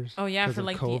hours. Oh yeah, for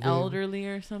like COVID. The elderly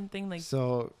or something like.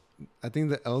 So, I think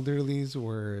the elderlies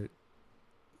were.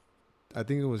 I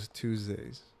think it was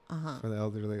Tuesdays for the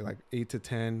elderly. Like 8 to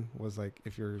 10 was like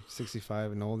if you're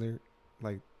 65 and older,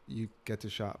 like you get to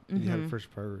shop. You had first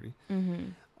priority.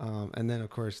 And then of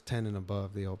course 10 and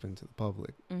above they open to the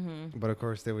public. But of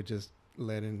course they would just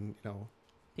let in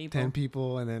 10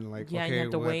 people and then like okay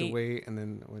we'll have to wait and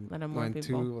then when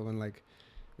 2 when like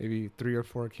maybe 3 or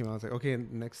 4 came out, I was like, okay,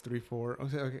 next 3, 4.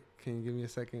 Okay, can you give me a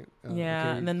second? Okay,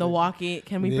 and then the walkie.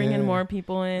 Can we bring in more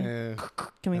people in?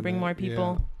 Can we bring more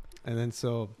people? Yeah. And then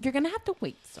so you're gonna have to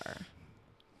wait, sir.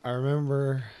 I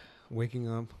remember waking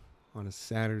up on a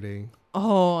Saturday.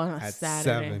 Oh, on a at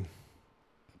Saturday. 7.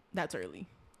 That's early.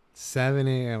 7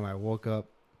 a.m. I woke up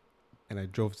and I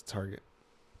drove to Target,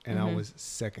 and I was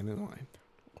second in line.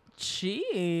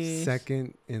 Jeez.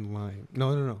 Second in line.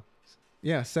 No.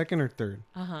 Yeah, second or third.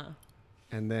 Uh-huh.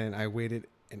 And then I waited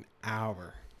an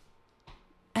hour.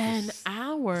 An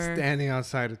hour. Standing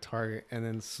outside of Target, and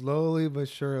then slowly but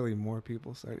surely more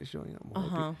people started showing up.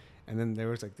 Uh-huh. And then there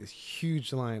was like this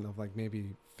huge line of like maybe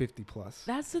 50 plus.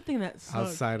 That's the thing that sucks.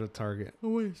 Outside of Target. Oh,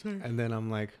 wait a second. And then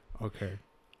I'm like, okay.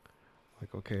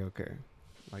 Okay.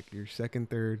 Like you're second,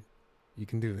 third, you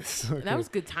can do this. Okay. That was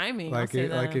good timing. Like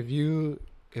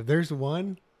if there's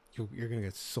one, you're gonna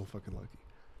get so fucking lucky.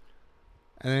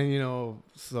 And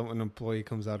then an employee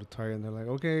comes out of Target and they're like,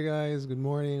 okay guys, good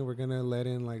morning, we're gonna let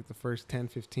in like the first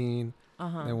 10-15,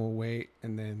 then we'll wait,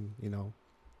 and then so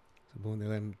boom, they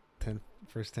let in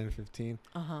first 10-15.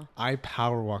 I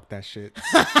power walked that shit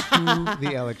to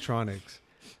the electronics.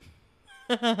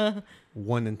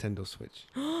 One Nintendo Switch.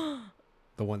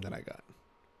 The one that I got.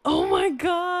 Oh my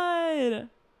god.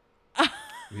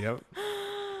 Yep.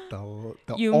 The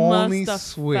You only must have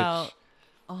Switch felt,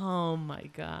 oh my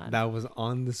god, that was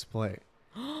on display,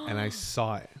 and I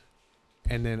saw it,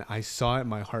 and then I saw it,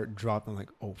 my heart dropped. I'm like,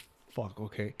 oh fuck,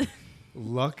 okay.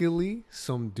 Luckily,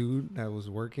 some dude that was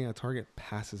working at Target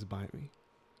passes by me,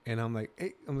 and I'm like,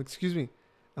 hey, excuse me,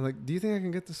 I'm like, do you think I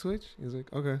can get the Switch? He's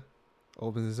like, okay.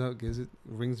 Opens this up, gives it,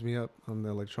 rings me up on the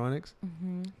electronics.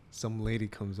 Some lady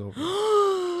comes over.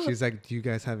 She's like, do you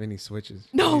guys have any Switches?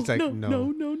 No, he's like, no.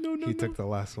 He no. took the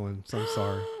last one, so I'm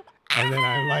sorry. And then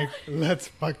I'm like, let's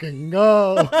fucking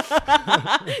go.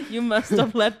 You must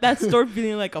have left that store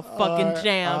feeling like a fucking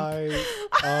jam.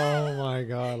 Oh my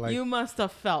god! Like, you must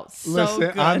have felt so listen,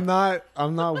 good. I'm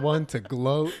not one to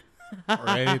gloat or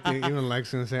anything. Even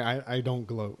Lex gonna say I don't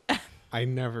gloat. I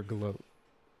never gloat.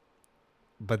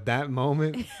 But that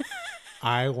moment,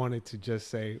 I wanted to just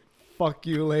say, fuck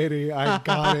you, lady. I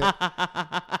got it.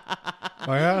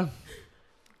 Oh, yeah?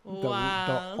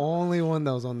 Wow. The only one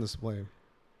that was on display.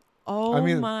 Oh,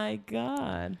 my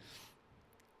God.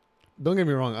 Don't get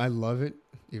me wrong. I love it,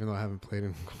 even though I haven't played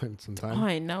in quite some time. Oh,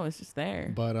 I know. It's just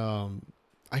there. But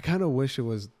I kind of wish it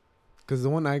was, because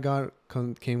the one I got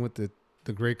came with the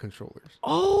gray controllers.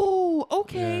 Oh,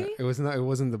 okay. Yeah, it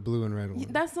wasn't the blue and red one.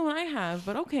 That's the one I have,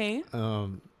 but okay.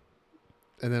 And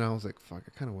then I was like, fuck,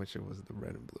 I kind of wish it was the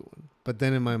red and blue one. But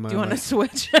then in my mind, do you want to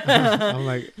switch? I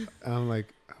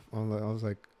was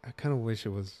like, I kind of wish it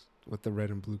was with the red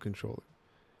and blue controller,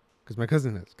 because my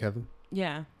cousin has Kevin.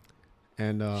 Yeah.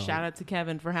 And shout out to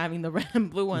Kevin for having the red and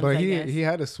blue ones. But I guess. he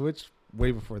had a Switch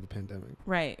way before the pandemic.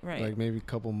 Right. Like maybe a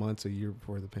couple months, a year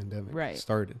before the pandemic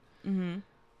started. Mm-hmm.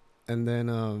 And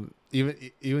then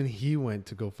even he went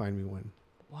to go find me one.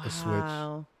 Wow. A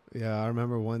Switch. Yeah, I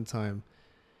remember one time,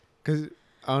 because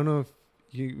I don't know if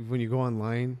when you go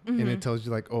online and it tells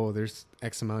you like, oh, there's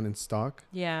X amount in stock.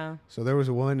 Yeah. So there was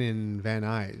one in Van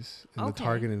Nuys, in the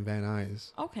Target in Van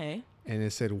Nuys. Okay. And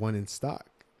it said one in stock.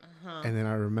 And then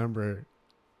I remember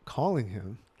calling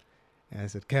him, and I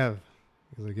said, Kev.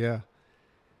 He's like, yeah.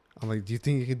 I'm like, do you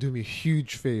think you can do me a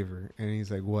huge favor? And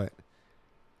he's like, what?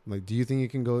 I'm like, do you think you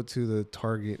can go to the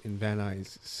Target in Van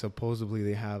Nuys? Supposedly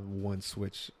they have one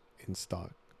Switch in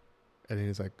stock. And then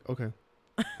he's like, okay.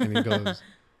 And he goes,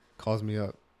 calls me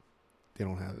up. They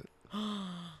don't have it.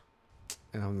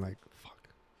 And I'm like, fuck.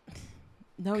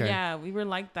 No, yeah, we were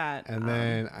like that. And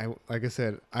then like I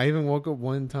said, I even woke up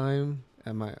one time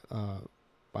at my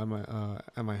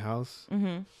at my house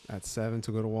at 7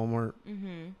 to go to Walmart.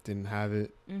 Didn't have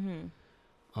it.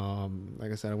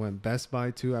 Like I said, I went Best Buy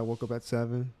too. I woke up at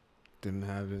 7, didn't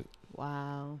have it.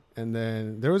 Wow. And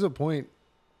then there was a point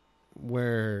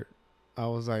where I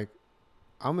was like,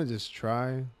 I'm gonna just try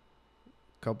a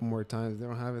couple more times. If they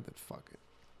don't have it, then fuck it.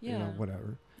 Yeah.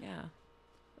 Whatever. Yeah.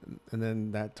 And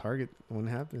then that Target one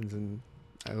happens, and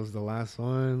that was the last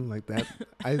one. Like that,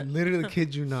 I literally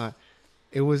kid you not.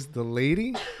 It was the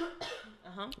lady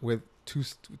with two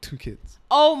kids.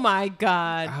 Oh my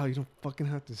God. Ow, you don't fucking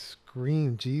have to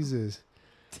scream, Jesus.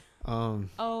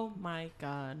 Oh my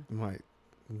God.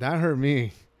 That hurt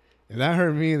me. If that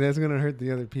hurt me, that's gonna hurt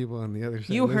the other people on the other side.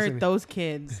 You hurt those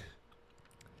kids.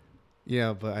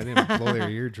 Yeah, but I didn't blow their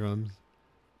eardrums.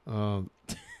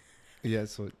 Yeah,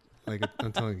 so like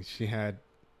I'm telling you, she had,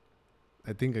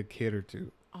 I think, a kid or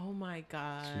two. Oh my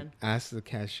God. She asked the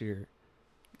cashier,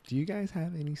 do you guys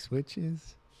have any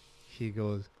Switches? He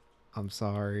goes, I'm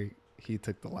sorry, he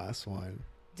took the last one.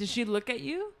 Did she look at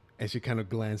you? And she kind of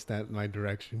glanced at my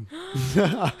direction.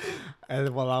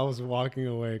 And while I was walking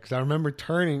away, because I remember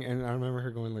turning and I remember her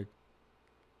going like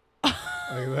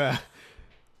that.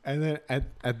 And then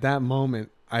at that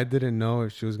moment, I didn't know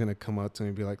if she was gonna come up to me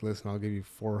and be like, "Listen, I'll give you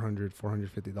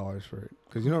 $450 for it."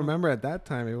 Because remember at that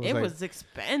time it was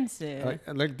expensive.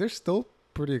 Like they're still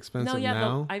pretty expensive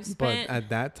now. But at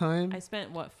that time, I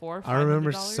spent what $400. I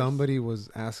remember somebody was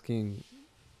asking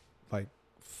like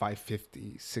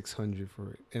 550, 600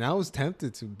 for it, and I was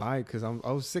tempted to buy it because I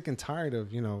was sick and tired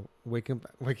of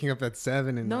waking up at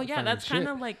 7 and that's kind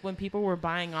of like when people were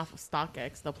buying off of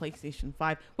StockX the PlayStation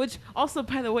 5, which also,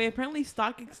 by the way, apparently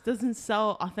StockX doesn't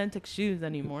sell authentic shoes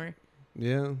anymore.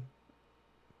 Yeah,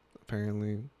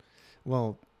 apparently.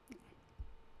 Well,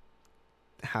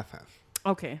 half.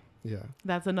 Okay. Yeah.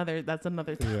 That's another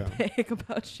topic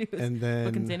about shoes. And then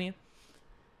but continue.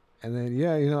 And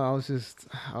then I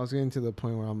was getting to the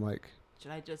point where I'm like,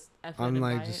 should I just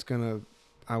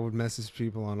I would message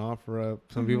people on OfferUp.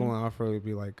 Some people on OfferUp would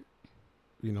be like,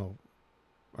 I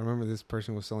remember this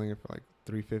person was selling it for like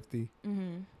 $350,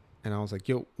 and I was like,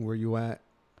 yo, where you at?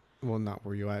 Well, not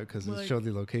where you at, because it showed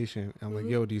the location. And I'm like,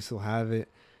 yo, do you still have it?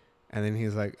 And then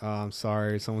he's like, oh, I'm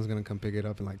sorry, someone's gonna come pick it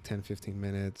up in like 10-15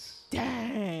 minutes.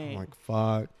 Dang. I'm like,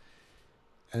 fuck.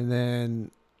 And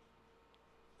then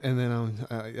I'm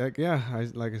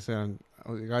like I said,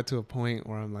 I got to a point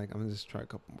where I'm like, I'm gonna just try a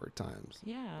couple more times.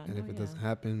 Yeah. And if it doesn't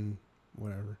happen,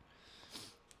 whatever.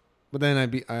 But then I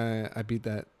beat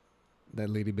that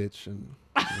lady bitch, and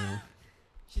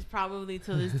she's probably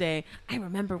to this day. I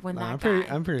remember when I'm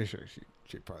pretty sure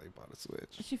she probably bought a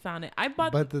Switch. She found it. I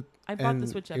bought the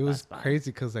Switch at Best Buy. It was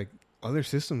crazy because like other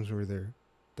systems were there,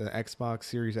 the Xbox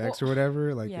Series X or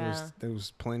whatever. Like there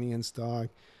was plenty in stock.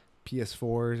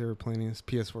 PS4s, there were plenty.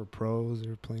 PS4 Pros, there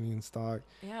were plenty in stock.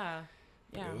 Yeah.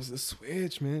 But it was the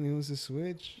Switch, man. It was the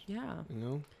Switch. Yeah.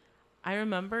 I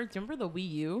remember. Do you remember the Wii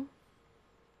U?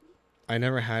 I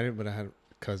never had it, but I had a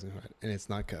cousin who had it, and it's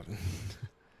not Kevin.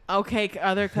 Okay,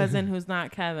 other cousin who's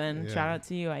not Kevin. Yeah. Shout out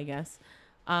to you, I guess.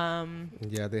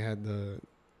 Yeah, they had the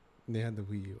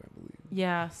Wii U, I believe.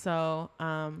 Yeah, so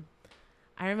I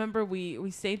remember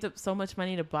we saved up so much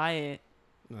money to buy it.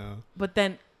 No. But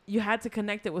then you had to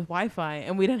connect it with Wi-Fi,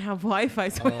 and we didn't have Wi-Fi,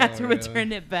 so we had to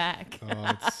return it back. Oh,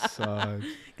 it sucks.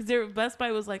 Because Best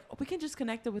Buy was like, we can just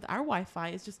connect it with our Wi-Fi.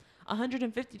 It's just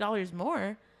 $150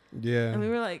 more. Yeah. And we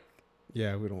were like,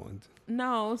 yeah, we don't want to.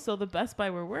 No, so the Best Buy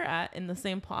where we're at in the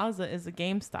same plaza is a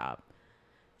GameStop.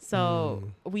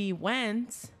 So we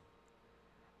went,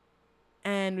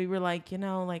 and we were like,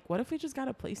 what if we just got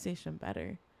a PlayStation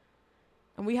better?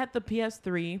 And we had the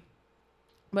PS3.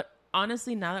 But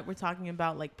honestly, now that we're talking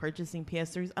about like purchasing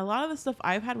PS3s, a lot of the stuff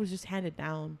I've had was just handed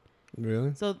down.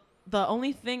 Really? So the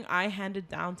only thing I handed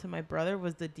down to my brother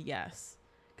was the DS.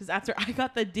 Because after I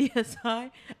got the DSi,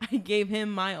 I gave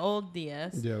him my old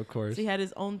DS. Yeah, of course. So he had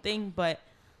his own thing. But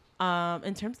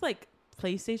in terms of like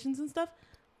PlayStations and stuff,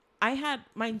 I had,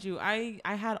 mind you, I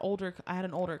had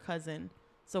an older cousin.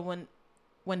 So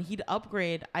when he'd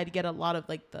upgrade, I'd get a lot of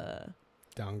like the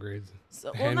downgrades.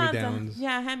 So, hand-me-downs.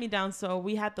 Hand-me-downs. So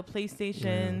we had the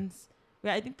PlayStations.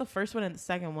 Yeah, I think the first one and the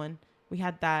second one, we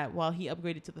had that while he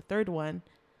upgraded to the third one.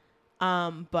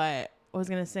 But I was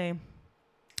going to say,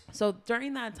 so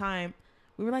during that time,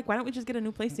 we were like, why don't we just get a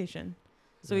new PlayStation?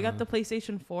 So we got the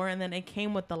PlayStation 4, and then it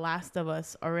came with The Last of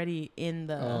Us already in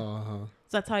the...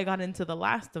 So that's how I got into The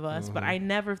Last of Us. But I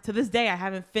never... To this day, I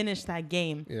haven't finished that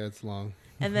game. Yeah, it's long.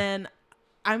 And then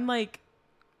I'm like...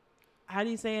 How do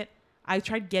you say it? I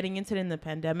tried getting into it in the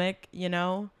pandemic,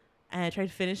 and I tried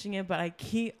finishing it, but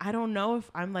I don't know if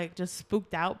I'm like just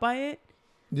spooked out by it.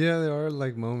 Yeah, there are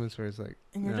like moments where it's like...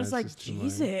 And you're just like,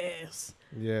 Jesus.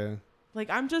 Yeah.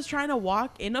 Like, I'm just trying to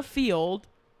walk in a field...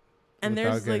 And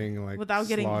without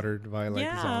getting slaughtered by like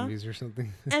zombies or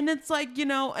something. And it's like,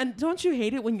 and don't you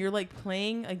hate it when you're like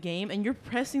playing a game and you're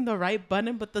pressing the right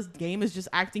button, but the game is just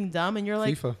acting dumb and you're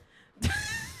like... FIFA.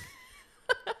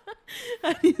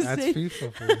 That's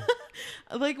FIFA for you.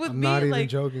 Like with I'm me, not even like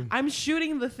joking. I'm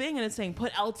shooting the thing and it's saying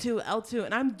put L2,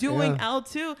 and I'm doing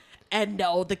L2, and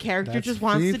no, the character just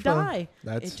wants to die.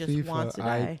 It just FIFA. Wants to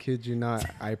die. I kid you not.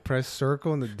 I press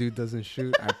circle and the dude doesn't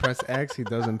shoot. I press X, he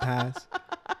doesn't pass.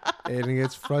 And it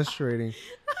gets frustrating.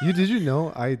 Did you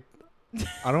know I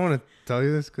don't want to tell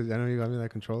you this because I know you got me that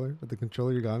controller, but the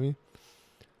controller you got me,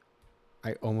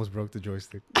 I almost broke the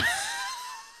joystick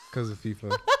because of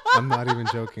FIFA. I'm not even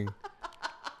joking.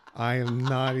 I am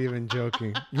not even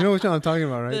joking. You know which one I'm talking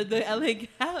about, right? The LA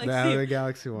Galaxy. The LA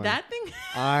Galaxy one. That thing.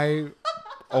 I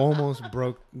almost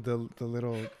broke the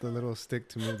little stick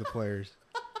to move the players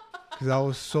because I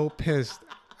was so pissed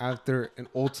after an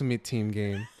Ultimate Team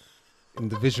game in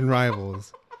Division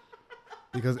Rivals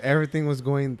because everything was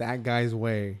going that guy's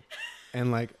way,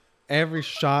 and like every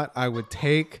shot I would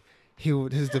take,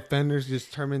 his defenders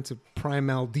just turn into Prime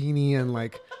Maldini and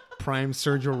like prime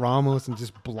Sergio Ramos and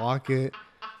just block it.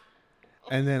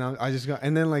 And then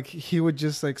and then like he would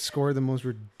just like score the most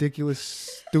ridiculous,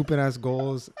 stupid ass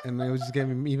goals, and it was just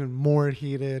getting me even more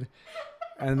heated.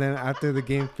 And then after the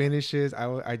game finishes,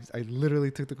 I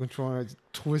literally took the controller, I just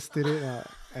twisted it,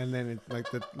 and then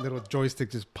like the little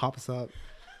joystick just pops up.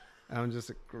 And I'm just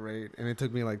like, great. And it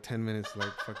took me like 10 minutes to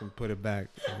like fucking put it back.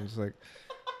 I'm just like,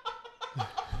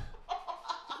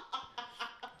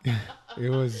 it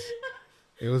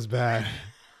was bad.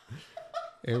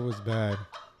 It was bad.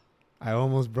 I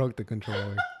almost broke the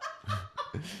controller.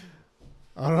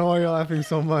 I don't know why you're laughing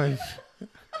so much.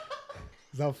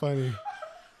 It's not funny.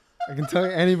 I can tell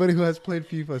you, anybody who has played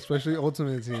FIFA, especially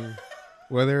Ultimate Team,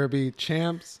 whether it be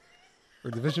champs or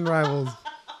division rivals,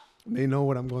 they know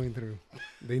what I'm going through.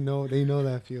 They know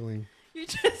that feeling. You're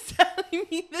just telling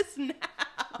me this now.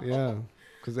 Yeah,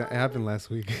 because it happened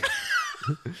last week.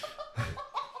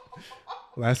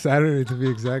 Last Saturday, to be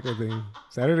exact, I think.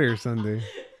 Saturday or Sunday,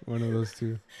 one of those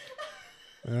two.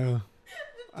 I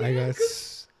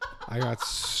got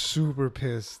super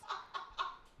pissed.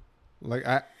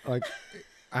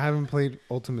 I haven't played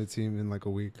Ultimate Team in like a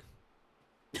week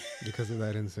because of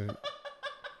that incident.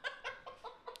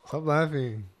 Stop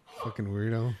laughing, fucking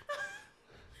weirdo.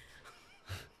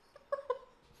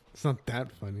 It's not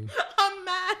that funny. I'm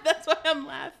mad. That's why I'm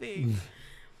laughing.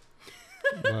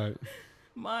 But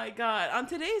my God, on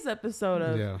today's episode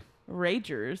of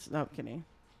Ragers, no, I'm kidding.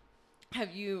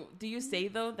 Do you say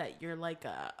though that you're like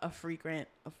a frequent?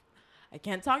 I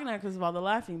can't talk now because of all the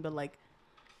laughing, but like,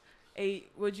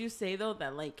 would you say though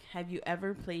that like, have you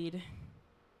ever played?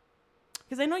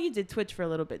 Because I know you did Twitch for a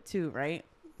little bit too, right?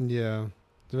 Yeah,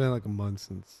 it's been like a month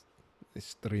since I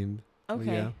streamed.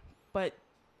 Okay, but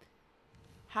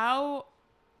how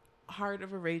hard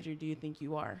of a rager do you think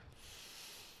you are?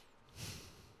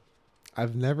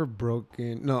 I've never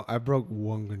broken. No, I broke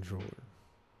one controller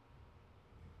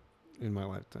in my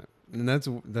lifetime, and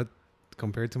that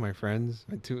compared to my friends,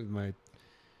 I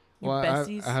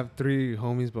have 3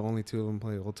 homies, but only 2 of them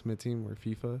play Ultimate Team or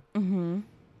FIFA. Mm-hmm.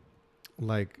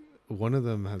 Like one of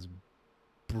them has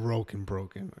broken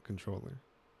a controller.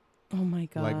 Oh my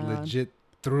God! Like legit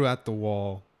threw at the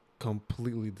wall,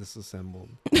 completely disassembled.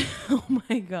 Oh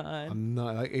my God! I'm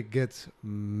not like, it gets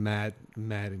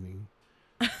maddening.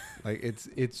 Like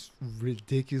it's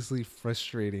ridiculously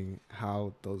frustrating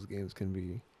how those games can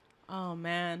be. Oh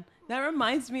man, that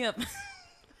reminds me of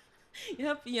you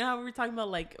know how we were talking about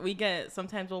like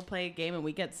sometimes we'll play a game and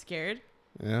we get scared.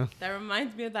 Yeah. That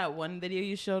reminds me of that one video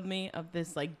you showed me of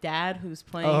this like dad who's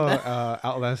playing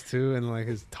Outlast 2, and like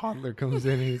his toddler comes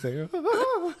in and he's like,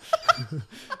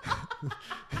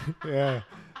 yeah.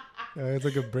 It's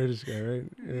like a British guy, right?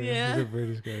 Yeah. He's a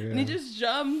British guy, yeah. And he just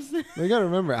jumps. You gotta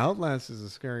remember, Outlast is a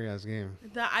scary ass game.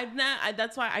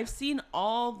 That's why I've seen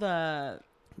all the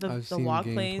walk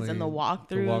plays and the walkthroughs.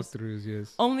 The walkthroughs,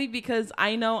 yes. Only because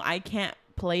I know I can't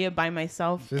play it by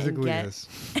myself. Physically, yes.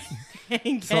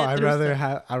 So I'd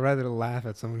rather laugh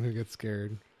at someone who gets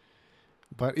scared.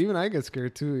 But even I get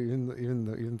scared too,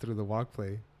 even through the walk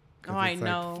play. Oh, I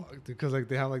know. Because like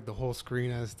they have like the whole screen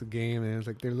as the game, and it's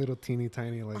like they're little teeny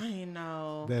tiny, like I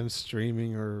know them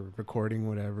streaming or recording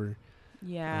whatever.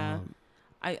 Yeah,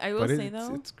 I will say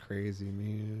though, it's crazy,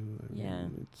 man. I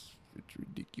mean, it's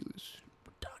ridiculous.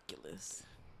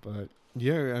 But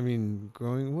yeah, I mean,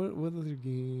 what other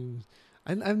games?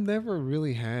 I've never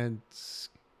really had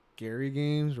scary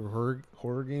games or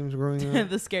horror games growing up.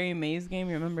 The Scary Maze game,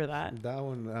 you remember that? That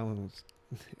one was.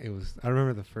 It was. I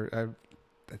remember the first.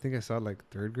 I think I saw it like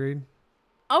 3rd grade.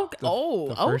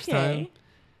 The first time.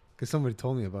 Because somebody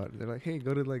told me about it. They're like, hey,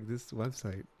 go to like this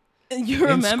website. You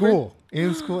remember?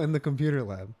 In school, in the computer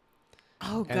lab.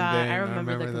 Oh God, I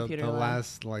remember the computer lab.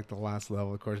 The last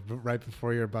level, of course, but right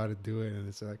before you're about to do it, and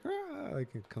it's like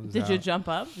it comes out. Did you jump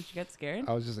up? Did you get scared?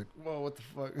 I was just like, whoa, what the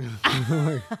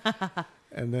fuck?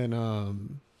 And then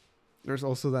there's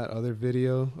also that other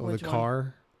video of the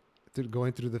car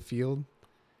going through the field.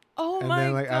 Oh and my God.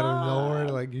 then like out of nowhere,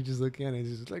 like you just look at it and it's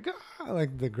just like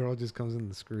like the girl just comes in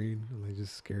the screen and like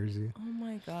just scares you. Oh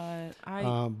my God. I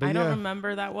don't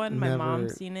remember that one. My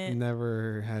mom's seen it.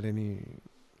 Never had any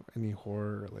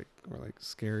horror or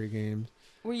scary games.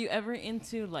 Were you ever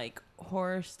into like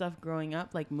horror stuff growing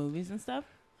up, like movies and stuff?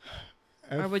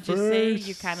 Or would you say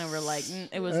you kind of were like,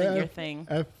 it wasn't your thing?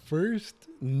 At first,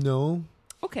 no.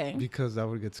 Okay. Because I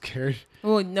would get scared.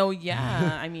 Well, no,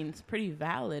 yeah. I mean, it's pretty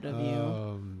valid of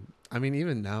you. I mean,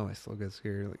 even now, I still get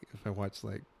scared. Like if I watch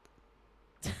like,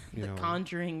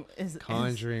 Conjuring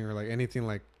or like anything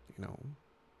like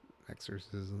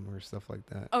exorcism or stuff like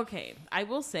that. Okay, I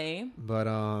will say. But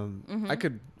I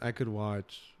could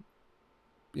watch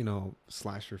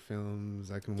slasher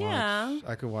films. I can Yeah. watch.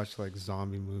 I can watch like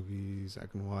zombie movies. I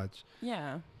can watch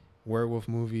Yeah. werewolf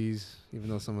movies, even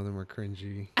though some of them are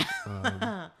cringy.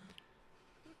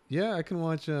 Yeah, I can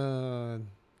watch.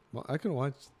 Well, I can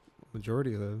watch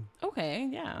majority of them. Okay.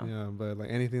 Yeah. Yeah, but like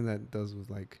anything that does with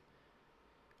like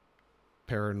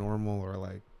paranormal or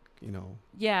like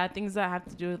Yeah, things that have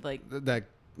to do with like that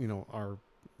are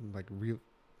like real,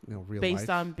 real based life.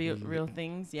 on real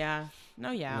things. Yeah.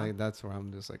 No. Yeah. Like that's where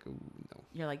I'm just like, ooh, no.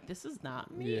 You're like, this is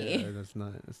not me. Yeah, that's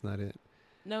not it.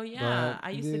 No. Yeah. But,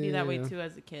 I used to be that way too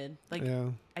as a kid. Like,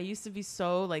 I used to be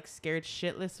so like scared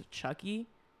shitless of Chucky.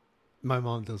 My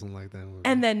mom doesn't like that movie.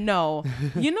 And then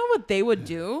you know what they would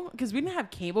do? Because we didn't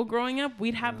have cable growing up.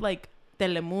 We'd have like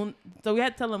Telemundo. So we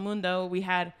had Telemundo. We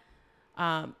had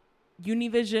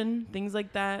Univision, things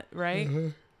like that,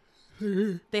 right?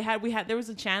 There was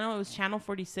a channel. It was Channel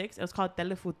 46. It was called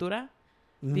Telefutura.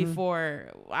 Before,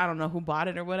 I don't know who bought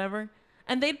it or whatever.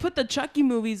 And they'd put the Chucky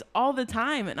movies all the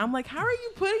time. And I'm like, how are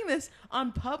you putting this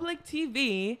on public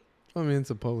TV? I mean,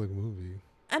 it's a public movie.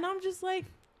 And I'm just like,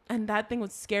 and that thing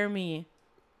would scare me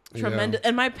tremendous.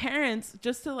 And my parents,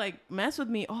 just to like mess with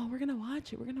me, we're going to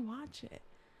watch it.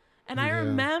 And I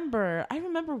remember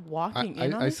walking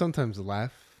in on I it. sometimes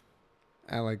laugh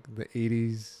at like the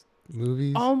 80s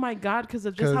movies. Oh my God, because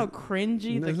of just how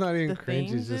cringy it's not even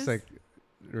cringy. It's just like,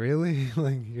 really?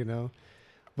 Like,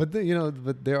 But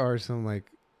there are some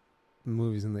like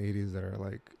movies in the 80s that are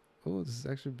like, oh, this has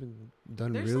actually been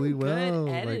done There's really some well.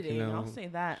 good editing. Like, I'll say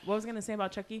that. What was I gonna say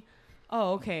about Chucky?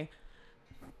 Oh, okay.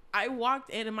 I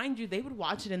walked in, and mind you, they would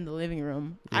watch it in the living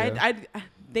room. Yeah.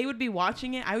 They would be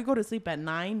watching it. I would go to sleep at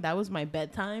 9. That was my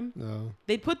bedtime. No.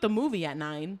 They'd put the movie at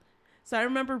 9. So I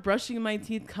remember brushing my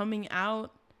teeth, coming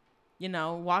out,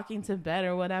 walking to bed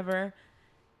or whatever.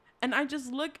 And I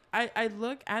just look at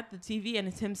the TV, and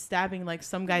it's him stabbing like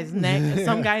some guy's neck,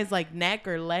 some guy's like neck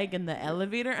or leg in the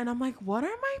elevator. And I'm like, what are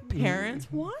my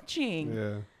parents watching?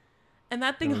 Yeah. And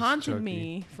that thing haunted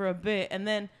me for a bit. And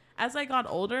then as I got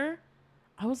older,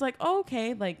 I was like, oh,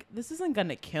 okay, like this isn't going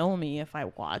to kill me if I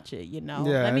watch it, Yeah,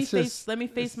 let me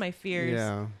face my fears.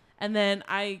 Yeah. And then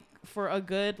for a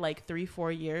good like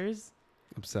 3-4 years,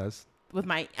 obsessed.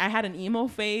 I had an emo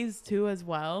phase too as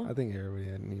well. I think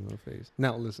everybody had an emo phase.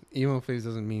 Now listen, emo phase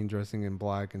doesn't mean dressing in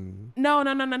black and No.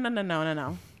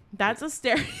 That's a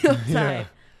stereotype. Yeah.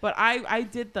 But I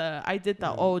did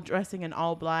the old dressing in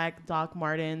all black, Doc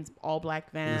Martens, all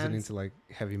black Vans. Listening to like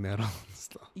heavy metal and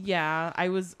stuff. Yeah, I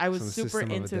was super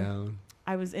into.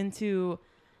 I was into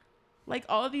like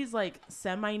all of these like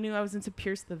semi-new. I was into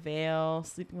Pierce the Veil,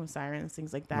 Sleeping with Sirens,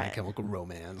 things like that. My Chemical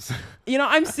Romance.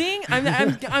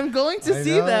 I'm going to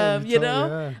see them.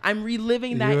 Yeah. I'm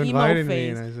reliving that emo phase. Me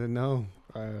and I said no.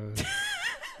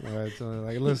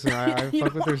 Like, listen, I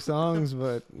fuck with their songs,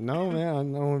 but no, man, I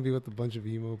don't want to be with a bunch of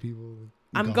emo people.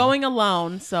 I'm going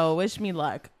alone, so wish me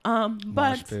luck.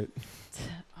 But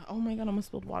oh my God, I almost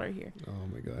spilled water here. Oh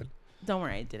my God. Don't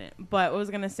worry, I didn't. But what was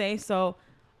I gonna say? So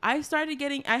I started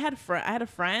getting. I had a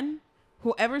friend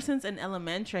who, ever since in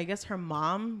elementary, I guess her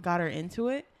mom got her into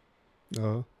it.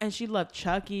 Oh. And she loved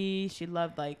Chucky. She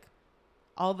loved like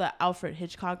all the Alfred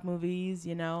Hitchcock movies,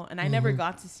 and I never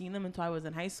got to see them until I was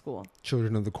in high school.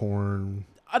 Children of the Corn.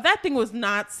 That thing was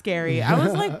not scary. I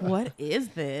was like, what is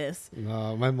this?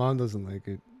 No, my mom doesn't like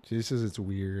it. She says it's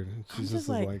weird. She just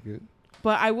doesn't like it.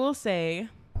 But I will say,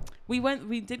 we went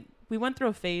through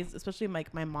a phase, especially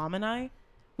like my mom and I.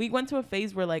 We went to a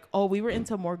phase where like, we were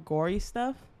into more gory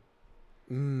stuff.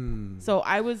 So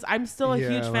I'm still a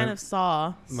huge fan of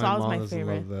Saw. Saw's my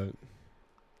favorite. Love that.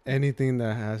 Anything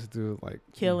that has to do with like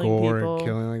killing gore, people,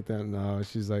 killing like that. No,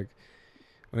 she's like,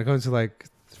 when it comes to like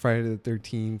Friday the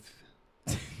 13th,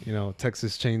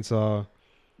 Texas Chainsaw.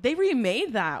 They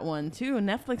remade that one too.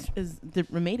 Netflix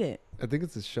remade it. I think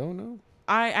it's a show now.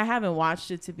 I haven't watched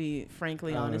it, to be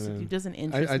frankly honest with you. It doesn't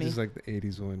interest me. I just like the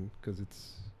 80s one because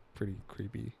it's pretty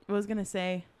creepy. I was gonna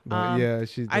say. But yeah,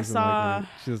 she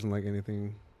doesn't like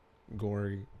anything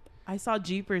gory. I saw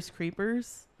Jeepers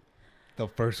Creepers. The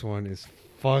first one is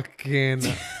fucking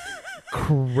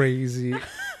crazy.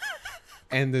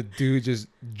 And the dude just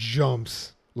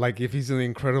jumps like if he's an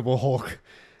Incredible Hulk.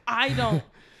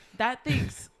 That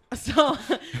thing's so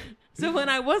when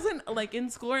I wasn't like in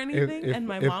school or anything, and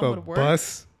my mom would work. If a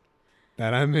bus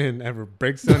that I'm in ever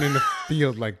breaks down in the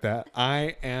field like that,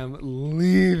 I am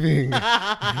leaving.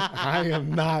 I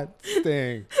am not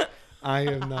staying.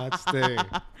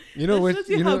 You know what?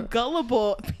 You know how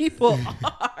gullible people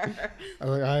are.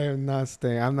 I am not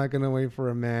staying. I'm not gonna wait for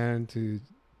a man to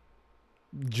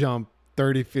jump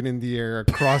 30 feet in the air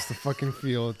across the fucking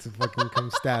field to fucking come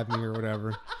stab me or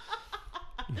whatever.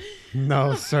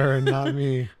 No, sir, not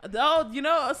me.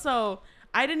 Oh, so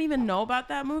I didn't even know about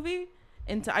that movie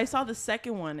until I saw the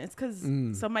second one. It's because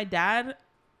so my dad.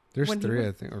 There's three,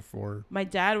 I think, or four. My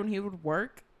dad, when he would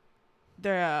work,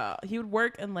 he would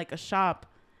work in like a shop,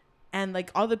 and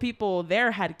like all the people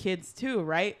there had kids too,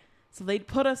 right? So they'd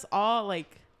put us all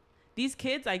like. These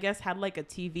kids, I guess, had like a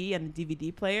TV and a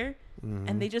DVD player,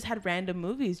 and they just had random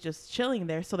movies just chilling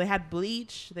there. So they had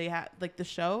Bleach, they had like the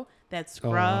show, they had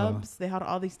Scrubs, they had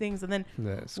all these things. And then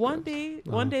one day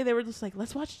they were just like,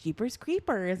 let's watch Jeepers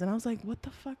Creepers. And I was like, what the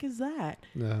fuck is that?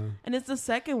 Yeah. And it's the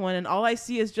second one, and all I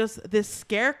see is just this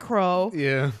scarecrow.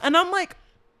 Yeah. And I'm like,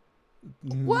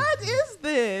 what is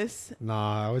this?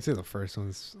 Nah, I would say the first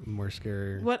one's more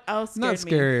scarier. What else scared Not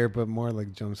scarier, but more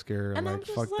like jump scare. And like, I'm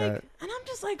just fuck like, that. And I'm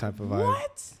just like, type of vibe.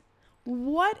 What?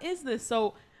 What is this?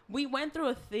 So we went through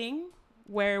a thing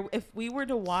where if we were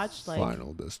to watch like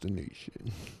Final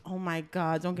Destination. Oh my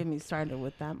God, don't get me started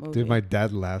with that movie. Dude, my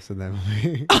dad laughs at that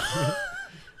movie.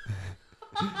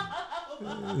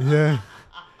 Yeah.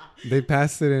 They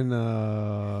passed it in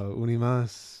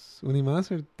Unimas or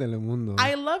Telemundo.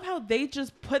 I love how they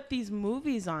just put these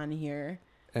movies on here.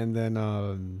 And then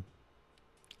I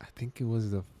think it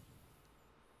was the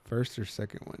first or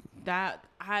second one.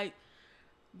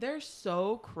 They're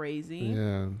so crazy.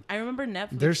 Yeah. I remember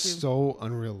Netflix. They're so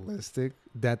unrealistic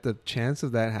that the chance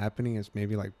of that happening is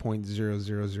maybe like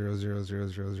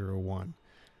 0.000000001.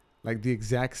 Like the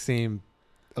exact same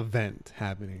event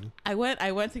happening. I went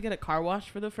to get a car wash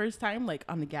for the first time, like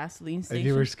on the gasoline station. And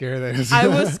you were scared that I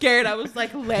was scared. I was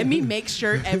like, let me make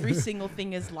sure every single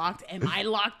thing is locked. Am I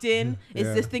locked in?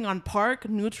 Is this thing on park,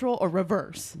 neutral, or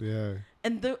reverse? Yeah.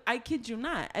 And I kid you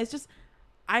not. It's just,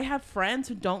 I have friends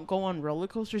who don't go on roller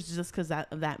coasters just because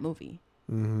of that movie.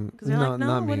 Because they're like,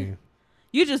 no, not me.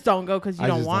 You just don't go because you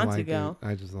don't want to go.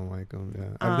 I just don't like them. Yeah.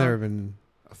 I've never been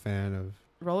a fan of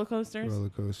roller coasters.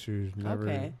 Never.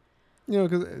 Okay. You know,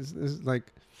 because it's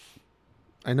like,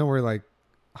 I know we're like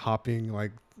hopping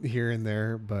like here and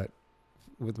there, but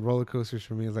with roller coasters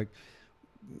for me, it's like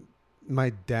my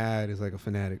dad is like a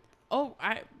fanatic. Oh,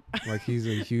 like he's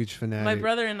a huge fanatic. My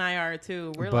brother and I are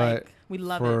too. We're like, we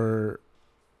love it.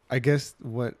 I guess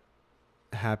what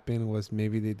happened was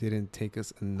maybe they didn't take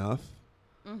us enough.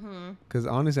 Because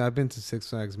honestly, I've been to Six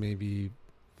Flags maybe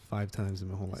 5 times in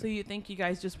my whole life. So you think you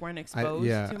guys just weren't exposed?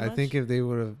 Too much? I think if they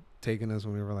would have taken us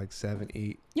when we were like 7,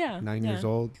 8, 9 years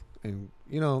old, and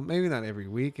maybe not every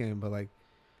weekend, but like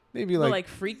maybe like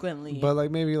frequently, but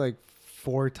like maybe like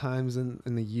 4 times in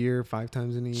a year, 5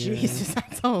 times in a year. Jesus,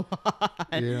 that's a lot.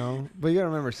 But you gotta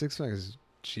remember, Six Flags is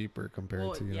cheaper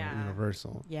compared to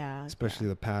Universal. Yeah, especially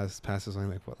the pass is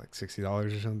only like what, like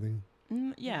 $60 or something.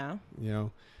 Yeah.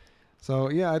 So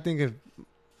yeah, I think if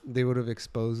they would have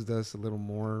exposed us a little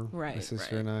more, right, my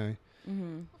sister and I,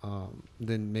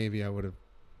 then maybe I would have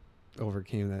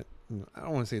overcame that. I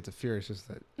don't want to say it's a fear. It's just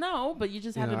that but you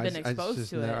just haven't been exposed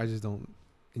to it. I just don't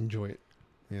enjoy it.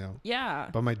 Yeah.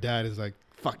 But my dad is like,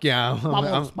 fuck yeah, I'm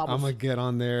gonna get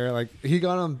on there. Like he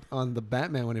got on the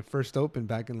Batman when it first opened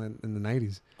back in the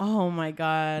 90s. Oh my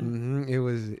God. It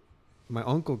was my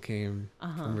uncle came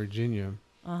from Virginia.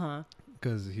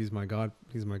 Because he's my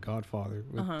godfather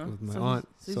with my aunt.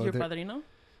 So he's your padrino?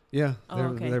 Yeah,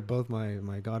 they're both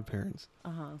my godparents.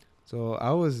 So I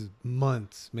was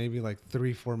months, maybe like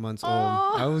 3-4 months old.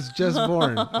 I was just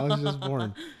born.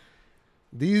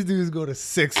 These dudes go to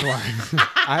Six Flags.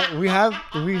 We have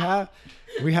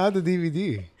the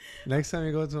DVD. Next time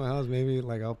you go to my house, maybe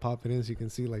like I'll pop it in so you can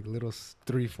see like little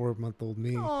 3-4 month old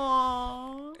me.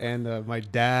 Aww. And my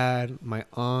dad, my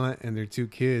aunt, and their 2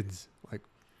 kids, like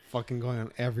fucking going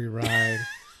on every ride.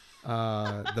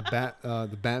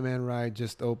 The Batman ride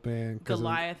just opened.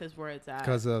 Goliath is where it's at.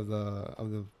 Because of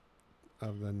the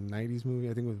 90s movie,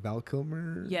 I think with Val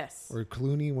Kilmer. Yes. Or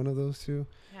Clooney, one of those 2.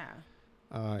 Yeah.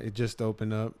 It just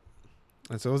opened up,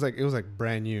 and so it was like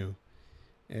brand new,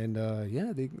 and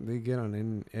they get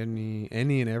on any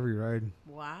and every ride.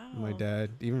 Wow. My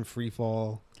dad, even free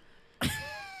fall.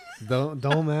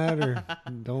 don't matter.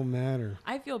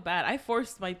 I feel bad. I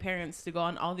forced my parents to go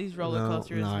on all these roller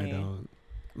coasters. No, I don't.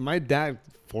 My dad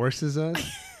forces us,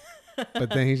 but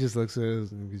then he just looks at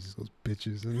us and he just goes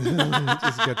bitches, and then he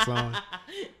just gets on.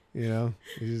 He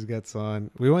just gets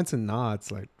on. We went to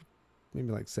Knott's like maybe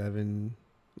like 7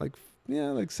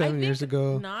 years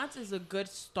ago. Knott's is a good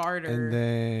starter. And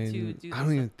then I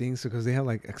don't even think so, because they have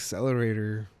like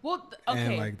accelerator. Well, okay.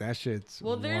 And like that shit's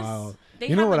wild.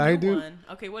 You know what I do? One.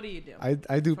 Okay, what do you do? I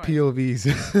do POVs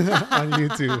on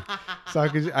YouTube, so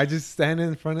I just stand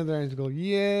in front of there and just go,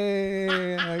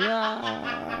 yay, like,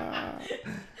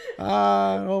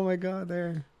 Oh my God,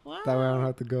 there. Wow. That way I don't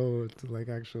have to go to like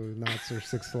actual Knott's or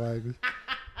Six Flags.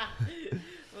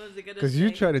 What was it gonna Because say?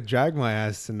 you try to drag my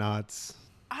ass to Knott's.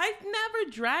 I've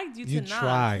never dragged you to You Knott's.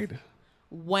 tried.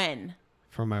 When?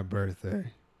 For my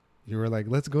birthday. You were like,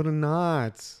 let's go to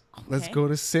Knott's. Okay. Let's go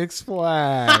to Six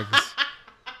Flags.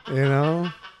 You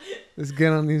know? Let's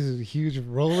get on these huge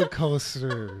roller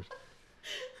coasters.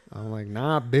 I'm like,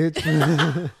 nah, bitch.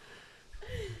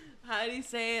 How do you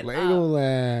say it?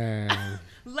 Legoland.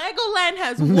 Legoland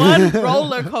has one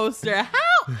roller coaster.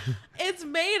 How? It's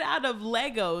made out of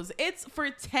Legos. It's for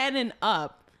 10 and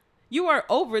up. You are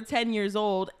over 10 years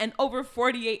old and over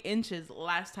 48 inches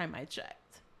last time I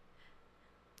checked.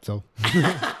 So. But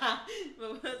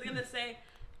what I was going to say,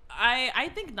 I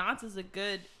think Knott's is a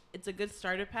good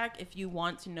starter pack if you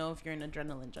want to know if you're an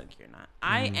adrenaline junkie or not.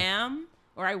 I am,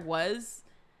 or I was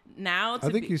now. I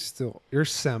think you're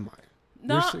semi.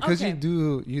 No, because okay.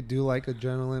 you do like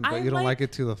adrenaline, but you don't like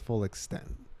it to the full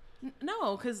extent.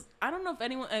 No, because I don't know if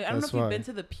anyone. I don't know if you've been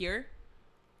to the pier.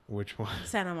 Which one?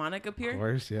 Santa Monica Pier. Of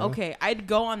course, yeah. Okay, I'd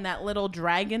go on that little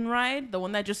dragon ride, the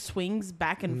one that just swings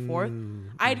back and forth.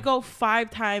 I'd go 5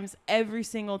 times every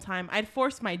single time. I'd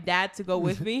force my dad to go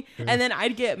with me, and then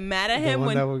I'd get mad at him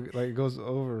when that would, like goes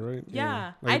over, right?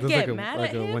 Yeah. Like, I'd get like mad like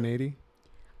at a him. 180.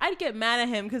 I'd get mad at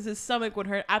him because his stomach would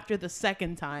hurt after the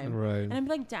second time. Right. And I'd be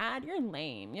like, Dad, you're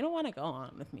lame. You don't want to go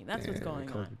on with me. That's what's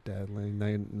going on. Dad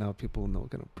lame. Now people know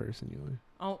what kind of person you are.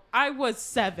 Oh, I was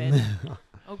 7.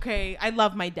 Okay. I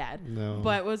love my dad. No.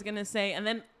 But was going to say, and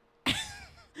then,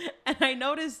 and I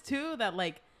noticed too that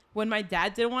like when my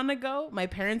dad didn't want to go, my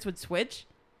parents would switch.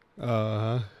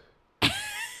 Uh-huh.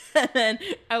 And then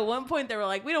at one point they were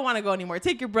like, we don't want to go anymore.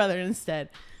 Take your brother instead.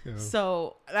 Yeah.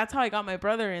 So that's how I got my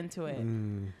brother into it.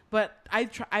 But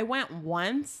I went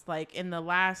once, like in the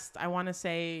last, I want to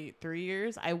say 3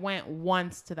 years. I went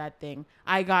once to that thing.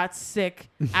 I got sick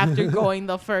after going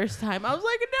the first time. I was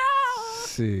like, no.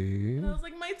 See? And I was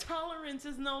like, my tolerance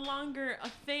is no longer a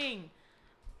thing.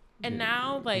 And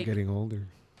now, like, you're getting older.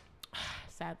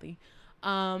 Sadly.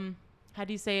 How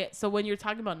do you say it? So when you're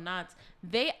talking about Knott's,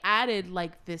 they added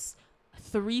like this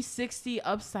 360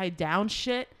 upside down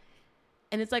shit.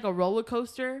 And it's like a roller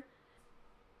coaster.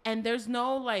 And there's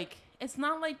no like, it's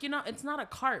not like, it's not a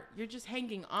cart. You're just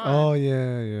hanging on. Oh, yeah.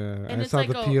 And I saw like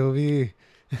the POV.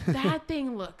 That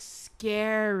thing looks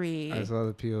scary. I saw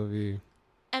the POV.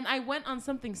 And I went on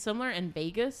something similar in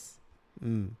Vegas.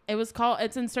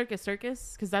 It's in Circus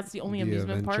because that's the only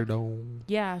amusement park. Dome.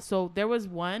 Yeah. So there was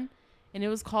one and it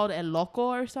was called El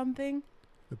Loco or something.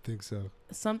 I think so.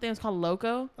 Something was called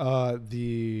Loco. Oh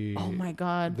my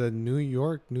God. The New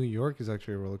York is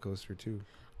actually a roller coaster too.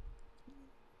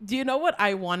 Do you know what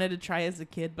I wanted to try as a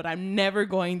kid, but I'm never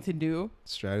going to do?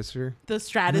 Stratosphere? The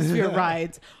Stratosphere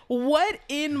rides. What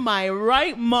in my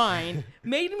right mind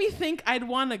made me think I'd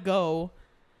want to go?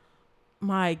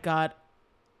 My God.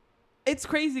 It's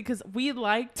crazy because we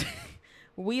liked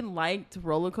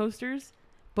roller coasters,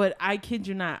 but I kid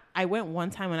you not. I went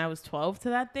one time when I was 12 to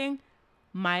that thing.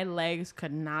 My legs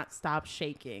could not stop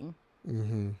shaking.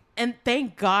 And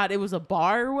thank God it was a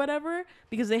bar or whatever,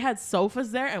 because they had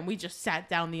sofas there and we just sat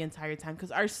down the entire time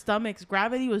because our stomachs,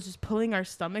 gravity was just pulling our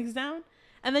stomachs down.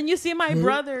 And then you see my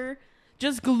brother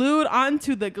just glued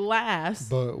onto the glass.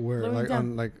 But where, like down.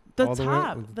 on like the all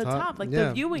top, the top, like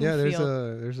the viewing field.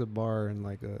 There's a bar and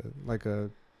like a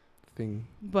thing.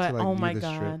 But to, like, oh my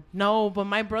God, strip. No! But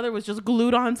my brother was just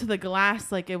glued onto the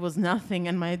glass like it was nothing,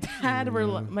 and my dad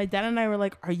and I were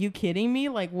like, "Are you kidding me?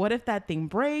 Like, what if that thing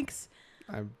breaks?"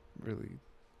 I really.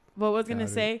 What was gonna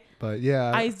say? But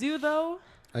yeah, I do though.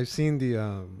 I've seen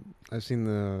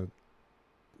the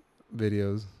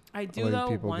videos. I do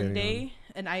though one day,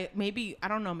 and I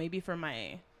don't know, maybe for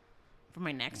my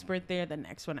next birthday or the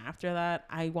next one after that,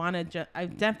 I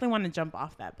definitely want to jump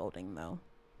off that building though.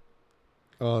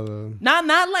 Oh,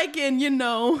 not like in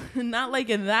not like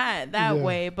in that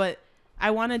way, but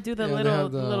I want to do the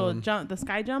little jump, the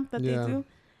sky jump that they do.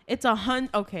 It's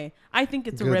okay. I think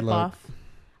it's a ripoff.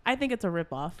 I think it's a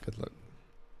ripoff. Good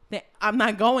luck. I'm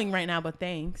not going right now, but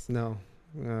thanks. No,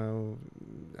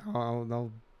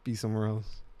 I'll be somewhere else.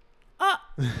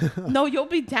 No, you'll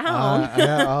be down.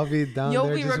 I'll be down. You'll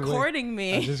be recording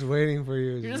me. I'm just waiting for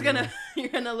you. You're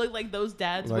gonna look like those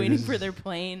dads waiting for their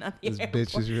plane at the airport.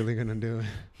 This bitch is really gonna do it.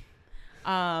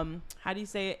 How do you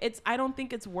say it? I don't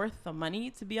think it's worth the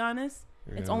money, to be honest.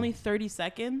 Yeah. It's only 30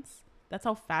 seconds. That's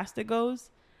how fast it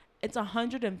goes. It's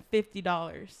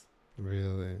 $150.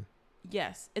 Really?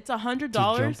 Yes, it's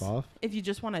 $100 if you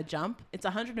just want to jump. It's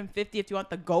 $150 if you want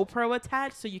the GoPro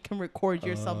attached, so you can record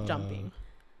yourself jumping.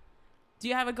 Do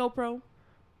you have a GoPro?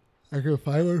 I could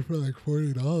find one for like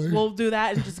 $40. We'll do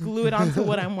that and just glue it onto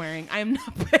what I'm wearing. I'm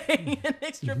not paying an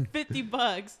extra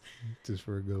 $50 just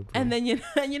for a GoPro. And then you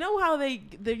know how they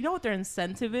you know what their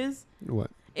incentive is? What?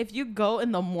 If you go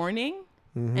in the morning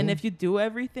and if you do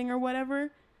everything or whatever,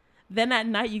 then at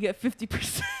night you get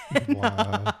 50%.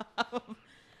 Wow.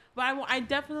 But I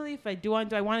definitely, if I do want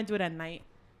to do, I want to do it at night.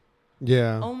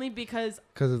 Yeah. Only because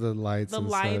of the lights.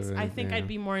 I think I'd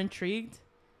be more intrigued.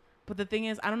 But the thing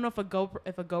is, I don't know if a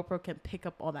GoPro can pick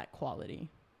up all that quality.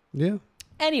 Yeah.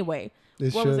 Anyway,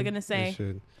 what was I gonna say?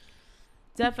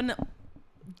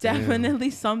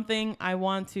 Definitely something I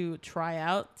want to try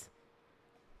out.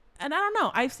 And I don't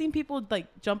know. I've seen people like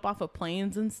jump off of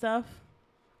planes and stuff,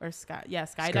 or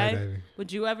skydive.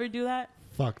 Would you ever do that?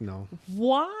 Fuck no.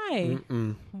 Why?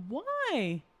 Mm-mm.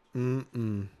 Why?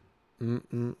 Mm-mm.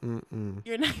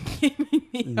 You're not giving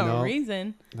me a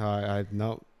reason.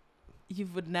 No. You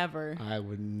would never. I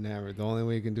would never. The only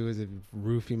way you can do is if you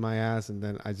roofie my ass and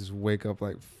then I just wake up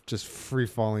like just free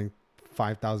falling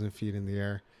 5,000 feet in the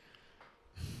air.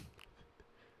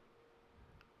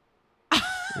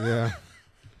 Yeah.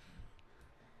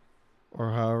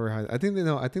 Or however high. I think they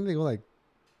go like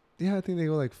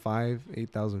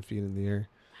 8,000 feet in the air.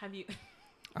 Have you?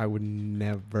 I would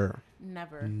never.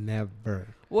 Never.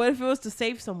 What if it was to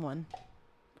save someone?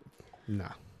 Nah.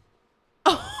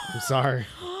 I'm sorry.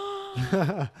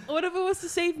 What if it was to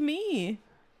save me?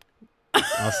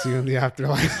 I'll see you in the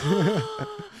afterlife.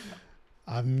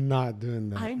 I'm not doing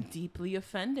that. I'm deeply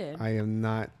offended. I am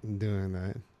not doing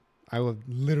that. I will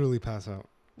literally pass out.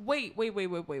 Wait.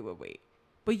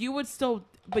 But you would still.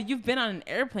 But you've been on an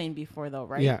airplane before, though,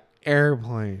 right? Yeah,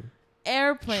 airplane.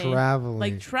 Traveling.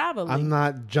 Like traveling. I'm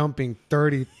not jumping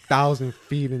 30,000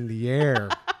 feet in the air.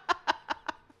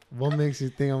 What makes you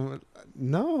think I'm?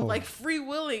 No. Like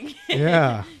freewheeling.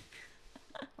 Yeah.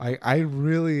 I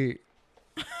really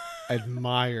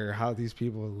admire how these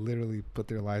people literally put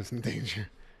their lives in danger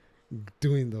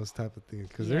doing those type of things,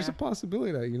 because there's a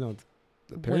possibility that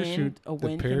the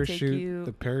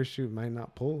parachute might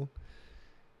not pull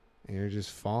and you're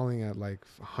just falling at like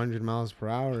 100 miles per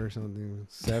hour or something,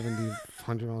 70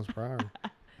 100 miles per hour.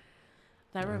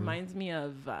 That reminds me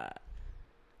of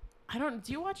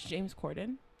do you watch James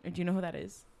Corden, or do you know who that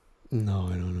is? No,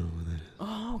 I don't know who that is.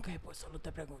 Oh, okay, pues solo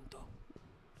te pregunto.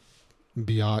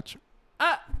 Biatch.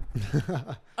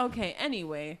 Okay,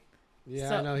 anyway. Yeah,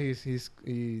 so, I know he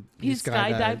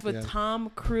skydived with Tom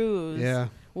Cruise. Yeah.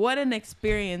 What an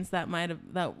experience that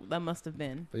must have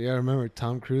been. But yeah, remember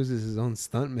Tom Cruise is his own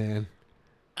stunt man.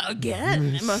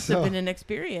 Again, it must have been an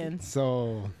experience.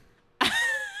 So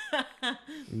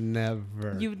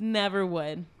never. You never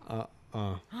would.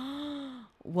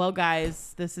 Well,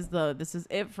 guys, this is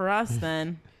it for us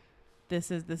then.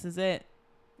 This is it.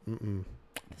 Mm-mm.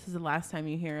 This is the last time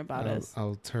you hear about us.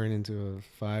 I'll turn into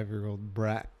a 5-year-old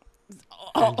brat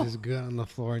and just get on the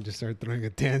floor and just start throwing a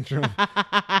tantrum,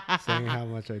 saying how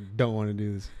much I don't want to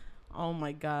do this. Oh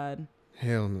my God.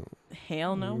 Hell no.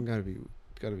 Hell no. You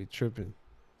gotta be tripping.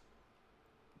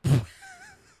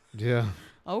 Yeah.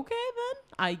 Okay then.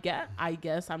 I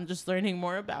guess I'm just learning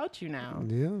more about you now.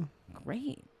 Yeah.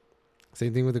 Great.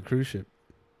 Same thing with a cruise ship.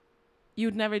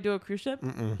 You'd never do a cruise ship?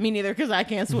 Mm-mm. Me neither, because I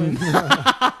can't swim.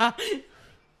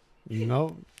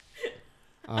 No.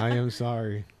 I am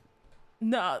sorry.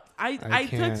 No, I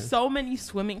took so many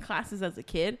swimming classes as a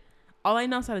kid. All I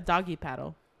know is how to doggy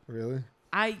paddle. Really?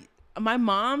 My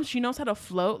mom, she knows how to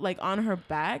float like on her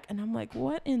back, and I'm like,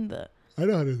 what in the? I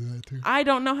know how to do that too. I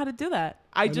don't know how to do that.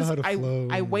 I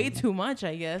weigh float. too much,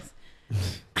 I guess.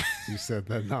 You said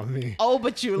that, not me. Oh,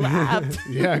 but you laughed.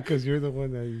 Yeah, because you're the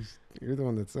one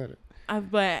that said it.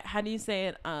 But how do you say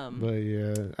it? But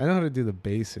yeah, I know how to do the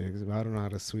basics, but I don't know how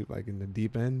to sweep like in the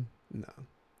deep end. No.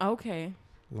 Okay.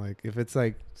 Like if it's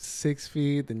like 6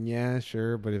 feet, then yeah,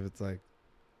 sure. But if it's like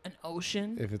an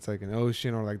ocean, if it's like an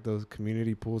ocean or like those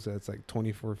community pools that's like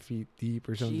 24 feet deep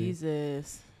or something,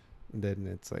 Jesus, then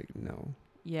it's like no.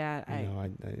 Yeah,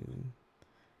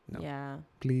 no. Yeah.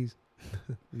 Please,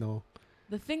 no.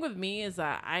 The thing with me is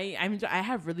that I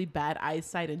have really bad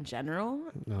eyesight in general.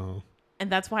 No. And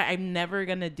that's why I'm never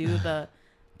gonna do the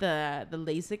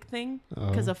LASIK thing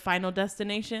because of Final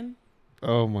Destination.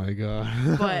 Oh my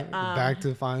God! But back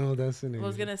to Final Destination. I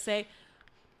was gonna say,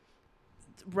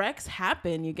 wrecks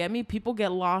happen. You get me? People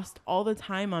get lost all the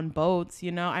time on boats.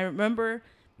 I remember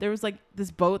there was like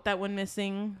this boat that went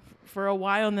missing for a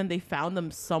while, and then they found them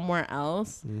somewhere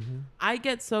else. Mm-hmm. I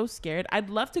get so scared.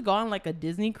 I'd love to go on like a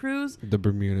Disney cruise. The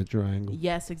Bermuda Triangle.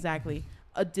 Yes, exactly.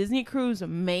 A Disney cruise,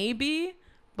 maybe.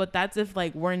 But that's if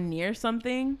like we're near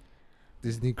something.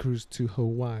 Disney cruise to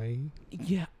Hawaii.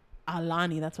 Yeah,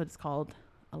 Alani, that's what it's called.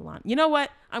 Alana. You know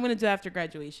what? I'm going to do after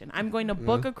graduation. I'm going to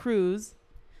book a cruise.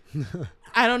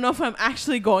 I don't know if I'm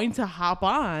actually going to hop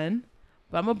on,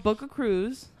 but I'm going to book a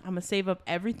cruise. I'm going to save up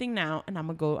everything now, and I'm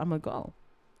going to go.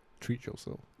 Treat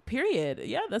yourself. Period.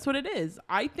 Yeah, that's what it is.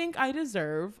 I think I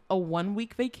deserve a 1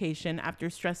 week vacation after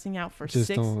stressing out for just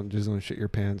 6. Just don't shit your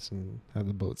pants and have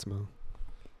the boat smell.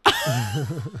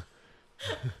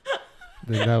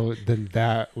 then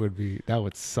that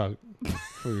would suck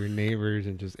for your neighbors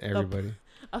and just everybody.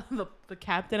 The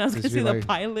captain. I was gonna say the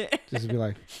pilot. Just be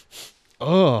like,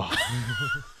 oh,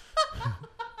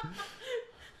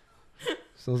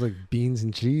 smells like beans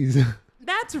and cheese.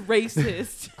 That's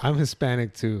racist. I'm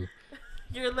Hispanic too.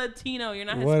 You're Latino. You're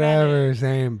not Whatever, Hispanic.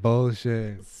 saying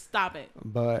bullshit. Stop it.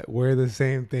 But we're the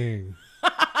same thing.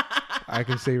 I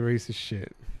can say racist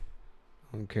shit.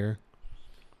 I don't care.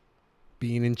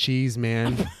 Bean and cheese,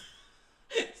 man.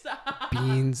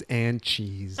 Beans and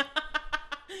cheese.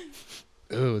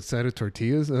 Oh, side of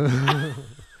tortillas?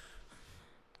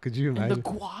 Could you imagine? And the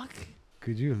guac?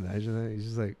 Could you imagine that? It's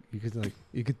just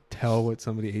you could tell what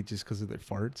somebody ate just because of their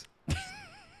farts.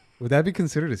 Would that be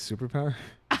considered a superpower?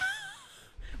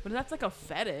 But that's like a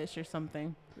fetish or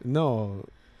something. No,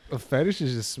 a fetish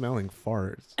is just smelling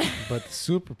farts. But the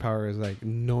superpower is like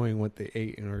knowing what they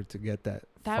ate in order to get that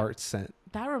fart scent.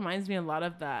 That reminds me a lot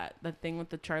of that thing with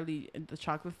the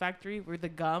chocolate factory where the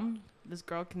gum, this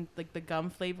girl can like the gum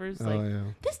flavors.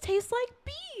 This tastes like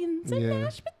beans and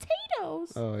mashed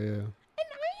potatoes. Oh yeah. And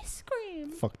ice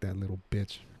cream. Fuck that little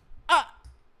bitch.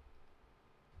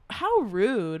 How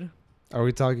rude. Are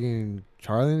we talking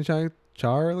Charlie and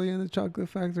the Chocolate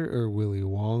Factory or Willy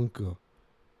Wonka?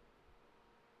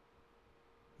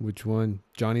 Which one?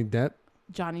 Johnny Depp?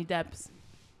 Johnny Depp's.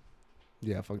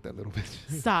 Yeah, fuck that little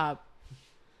bitch. Stop.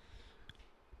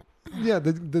 Yeah,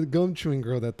 the gum chewing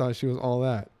girl that thought she was all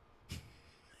that.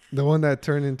 The one that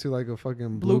turned into like a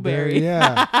fucking blueberry.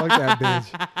 Yeah, fuck that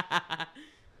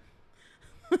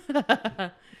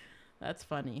bitch. That's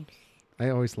funny. I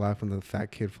always laugh when the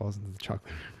fat kid falls into the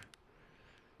chocolate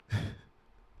river.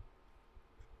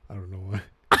 I don't know why.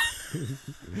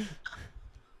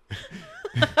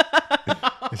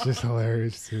 It's just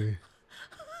hilarious to me.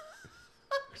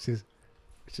 It's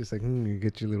just like, you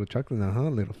get your little chocolate now, huh,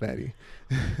 little fatty?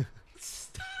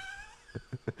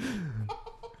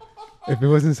 If it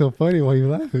wasn't so funny, why are you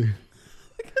laughing?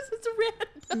 Because it's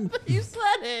random, but you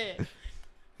said it.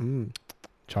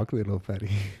 Chocolate little fatty.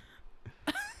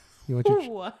 You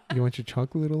want your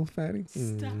chocolate little fatty?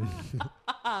 Stop.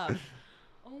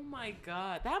 Oh my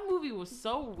god, that movie was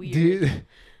so weird.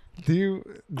 Do you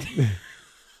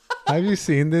have you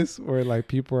seen this where like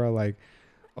people are like,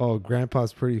 oh,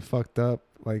 grandpa's pretty fucked up,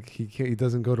 like he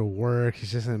doesn't go to work,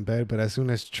 he's just in bed, but as soon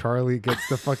as Charlie gets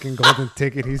the fucking golden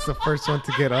ticket, he's the first one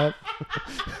to get up?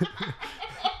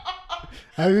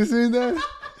 Have you seen that?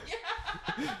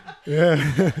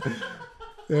 Yeah.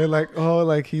 They're like, oh,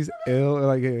 like he's ill, or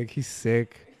like he's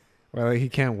sick, or like he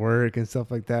can't work and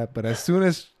stuff like that, but as soon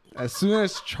as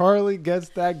Charlie gets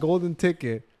that golden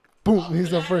ticket, boom,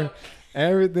 he's the first.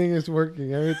 Everything is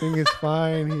working. Everything is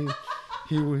fine.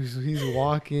 He's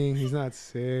walking. He's not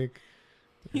sick.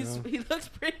 He looks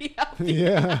pretty healthy.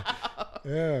 Yeah.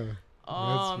 Yeah.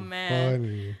 Oh, that's man.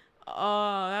 Funny.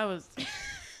 Oh, that was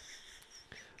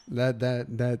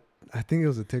that. I think it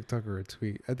was a TikTok or a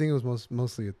tweet. I think it was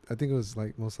most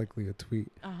likely a tweet.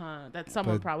 That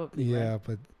someone probably. Yeah,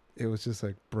 but it was just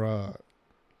like, bruh,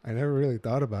 I never really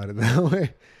thought about it that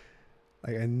way.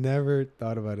 Like I never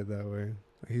thought about it that way.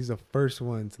 Like, he's the first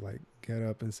one to like get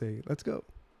up and say, "Let's go,"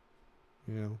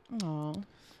 you know. Aww.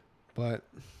 But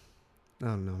I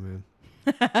don't know, man.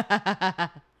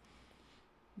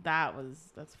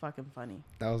 That's fucking funny.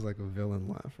 That was like a villain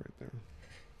laugh right there.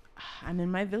 I'm in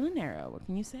my villain era. What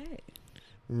can you say?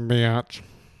 Biatch.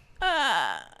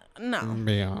 No.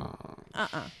 Biatch.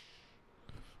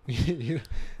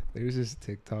 There's this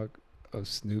TikTok of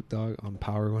Snoop Dogg on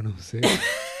Power 106.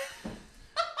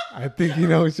 I think you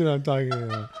know what I'm talking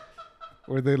about.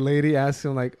 Where the lady asks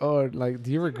him like, "Oh, like, do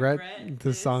you regret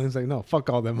the song?" He's like, "No, fuck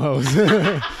all them hoes."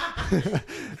 and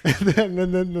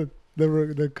then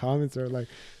the comments are like,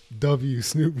 "W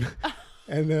Snoop,"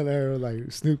 and then they're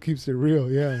like, "Snoop keeps it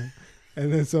real, yeah."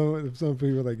 And then some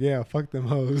people are like, "Yeah, fuck them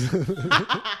hoes."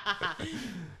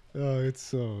 Oh,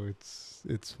 it's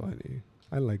funny.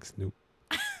 I like Snoop.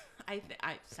 I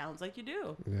sounds like you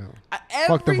do. Yeah.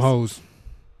 Fuck them hoes.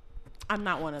 I'm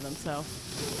not one of them, so.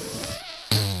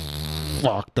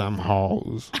 Fuck them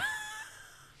hoes.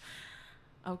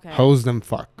 Okay. Hose them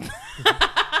fuck.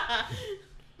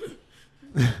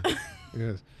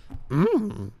 Yes.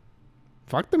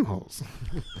 Fuck them hoes.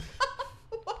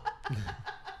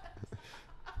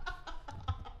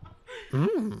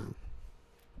 Mm.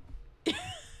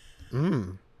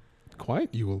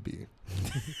 Quiet you will be.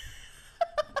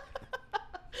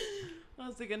 What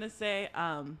was I gonna say?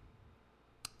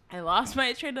 I lost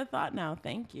my train of thought now.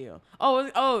 Thank you.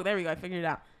 Oh, there we go. I figured it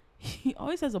out. He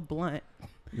always has a blunt.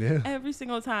 Yeah. Every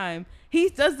single time. He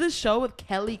does this show with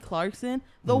Kelly Clarkson,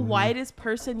 the whitest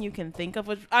person you can think of.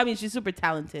 Which, I mean, she's super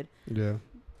talented. Yeah.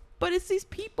 But it's these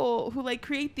people who like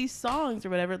create these songs or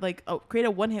whatever, like create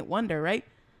a one-hit wonder, right?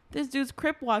 This dude's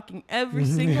crip walking every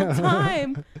single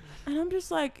time. And I'm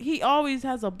just like, he always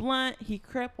has a blunt. He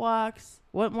crip walks.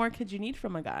 What more could you need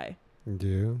from a guy?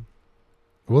 Yeah.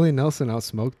 Willie Nelson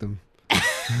outsmoked him.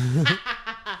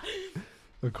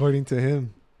 According to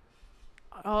him.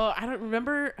 Oh, I don't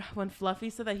remember when Fluffy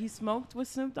said that he smoked with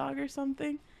Snoop Dogg or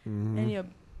something. And he had a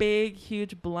big,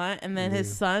 huge blunt. And then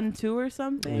his son, too, or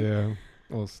something. Yeah.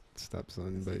 Well,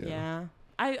 stepson, but yeah.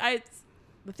 Yeah.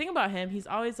 The thing about him, he's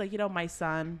always like, my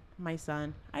son.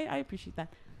 I appreciate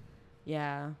that.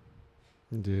 Yeah.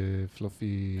 Yeah,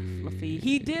 Fluffy.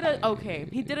 He did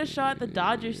a show at the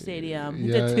Dodger Stadium. He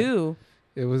did 2.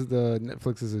 It was the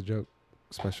Netflix is a Joke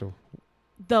special.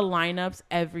 The lineups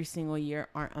every single year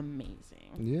are amazing.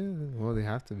 Yeah, well, they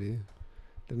have to be.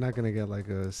 They're not gonna get like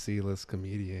a C-list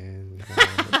comedian.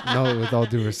 No, with all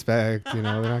due respect, they're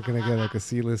not gonna get like a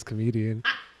C-list comedian.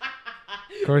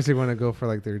 Of course, they want to go for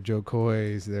like their Joe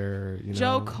Coys, their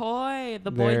Joe Coy,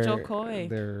 the boy Joe Coy.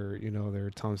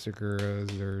 Their Tom Segura's,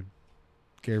 their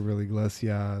Gabriel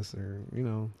Iglesias, or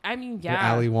I mean, their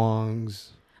Ali Wongs.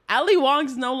 Ali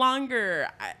Wong's no longer.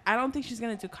 I don't think she's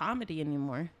gonna do comedy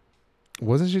anymore.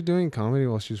 Wasn't she doing comedy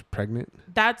while she was pregnant?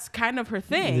 That's kind of her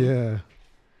thing. Yeah.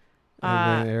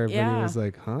 And then everybody was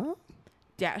like, huh?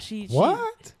 Yeah,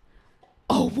 what?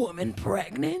 A woman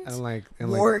pregnant?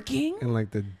 And working? And like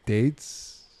the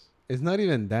dates. It's not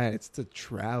even that. It's the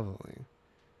traveling.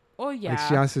 Oh, yeah. Like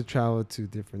she has to travel to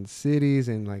different cities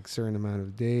in like certain amount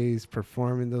of days,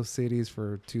 perform in those cities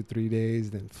for 2-3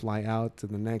 days, then fly out to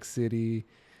the next city.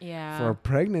 Yeah. For a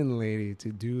pregnant lady to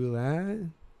do that.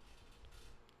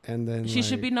 And then she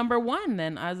should be number 1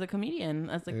 then as a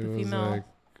comedian, as like the female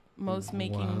most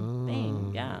making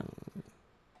thing. Yeah.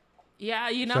 Yeah,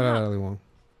 shout out Ali Wong.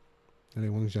 Ali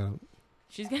Wong, shout out.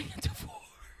 She's getting a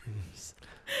divorce.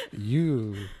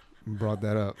 You brought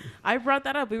that up. I brought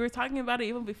that up. We were talking about it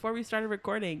even before we started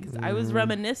recording because I was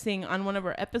reminiscing on one of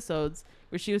our episodes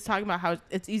where she was talking about how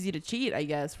it's easy to cheat, I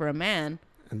guess, for a man.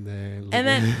 And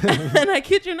then I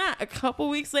kid you not, a couple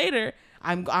weeks later,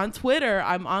 I'm on Twitter.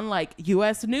 I'm on like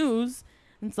U.S. News.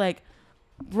 And it's like,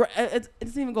 it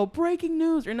doesn't even go breaking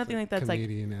news or nothing like that. It's like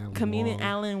comedian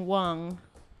Alan Wong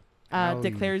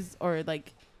declares, or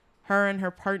like her and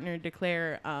her partner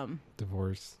declare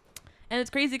divorce. And it's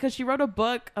crazy because she wrote a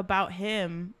book about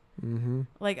him,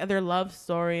 like their love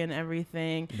story and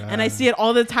everything. And I see it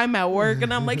all the time at work,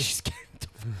 and I'm like, she's getting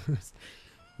divorced.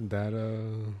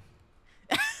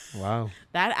 Wow.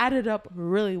 That added up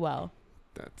really well.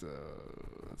 That's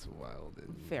wild.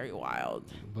 Very wild.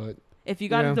 But if you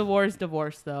got a divorce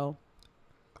though.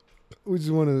 I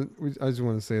just want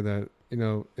to say that,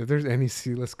 if there's any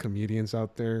C-list comedians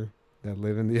out there that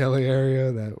live in the LA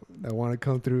area that want to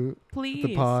come through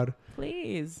the pod,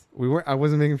 please. I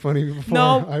wasn't making fun of you before.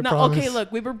 No. Promise. Okay,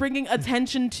 look, we were bringing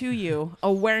attention to you,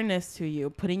 awareness to you,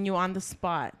 putting you on the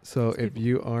spot. So if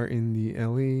you are in the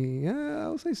LA,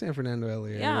 I'll say San Fernando, LA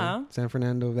area. Yeah. San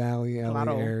Fernando Valley,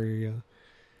 LA area.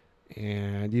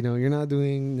 And, you're not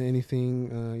doing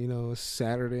anything,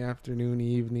 Saturday afternoon,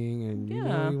 evening, and, you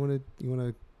want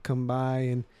to come by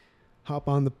and hop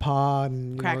on the pod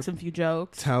and crack some few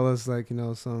jokes. Tell us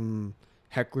some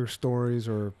heckler stories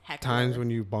or times when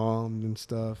you bombed and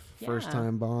stuff. Yeah. First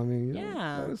time bombing.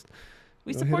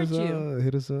 We support you.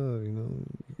 Hit us up. You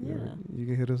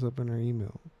can hit us up in our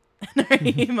email. Look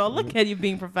at you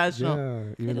being professional. Yeah,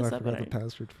 even though I forgot the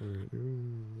password for it.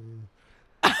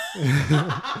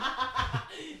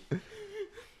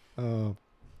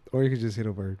 Or you could just hit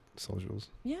up our socials.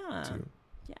 Yeah. Too.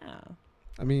 Yeah.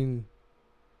 I mean,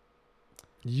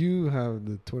 you have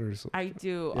the Twitter. So I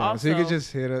do. Yeah, also, so you could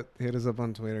just hit us up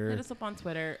on Twitter.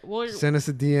 Send us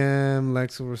a DM.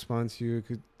 Lex will respond to you. You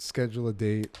could schedule a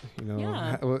date.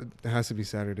 It has to be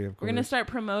Saturday, of course. We're going to start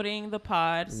promoting the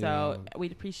pod. So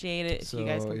we'd appreciate it if you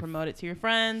guys can promote it to your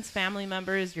friends, family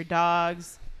members, your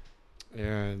dogs.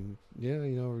 And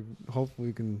hopefully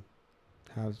we can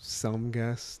have some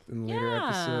guests in later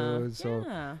episodes.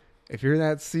 So if you're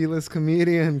that C-list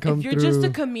comedian, come through. If you're just a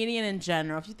comedian in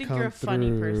general, if you think you're a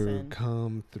funny person,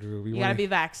 come through. You gotta be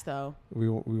vaxxed though. We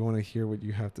want to hear what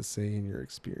you have to say in your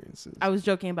experiences. I was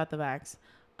joking about the vax.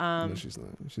 No, she's not.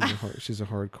 She's a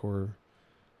hardcore.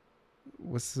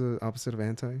 What's the opposite of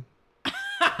anti?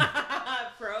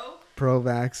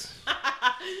 pro-vax.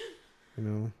 You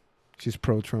know, she's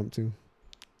pro-Trump too.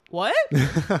 What?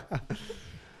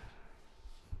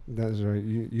 That's right.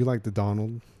 You like the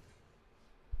Donald.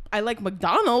 I like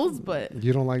McDonald's, but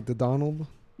You don't like the Donald?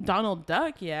 Donald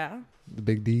Duck, yeah. The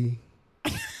big D.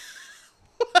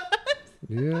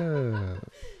 Yeah.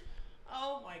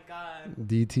 Oh my God.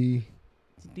 DT.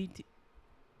 DT.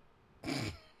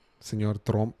 Senor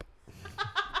Trump.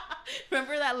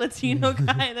 Remember that Latino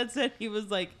guy that said he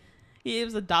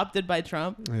was adopted by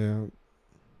Trump? Yeah.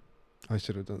 I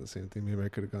should have done the same thing. Maybe I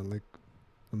could have gotten like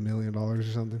 $1 million or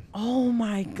something. Oh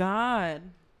my God.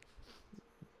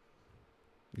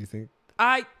 You think?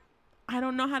 I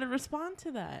don't know how to respond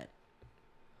to that.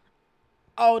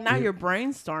 Oh, now you're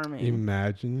brainstorming.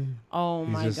 Imagine. Oh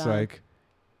my God. He's just like,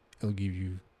 I'll give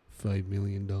you $5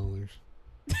 million.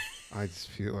 I just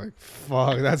feel like,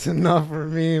 fuck, that's enough for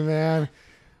me, man.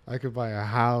 I could buy a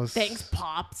house. Thanks,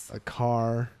 Pops. A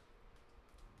car.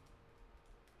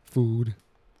 Food.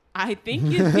 I think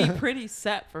you'd be pretty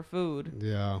set for food.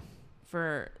 Yeah.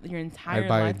 For your entire I'd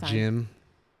buy lifetime. a gym.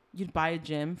 You'd buy a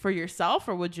gym for yourself,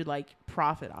 or would you like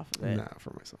profit off of it? Nah,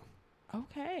 for myself.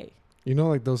 Okay. You know,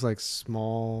 like those like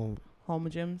small Home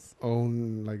gyms.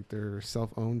 like their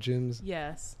self-owned gyms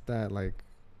Yes. that like,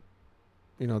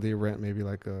 you know, they rent maybe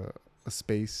like a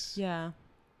space. Yeah.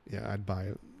 Yeah, I'd buy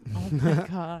it. Oh my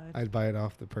God. I'd buy it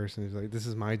off the person who's like, this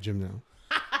is my gym now.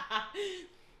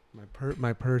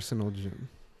 my personal gym.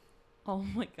 Oh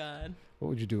my God. What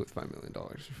would you do with $5 million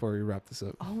before we wrap this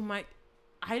up? Oh my.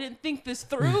 I didn't think this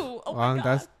through. Oh my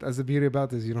God. That's the beauty about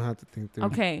this. You don't have to think through.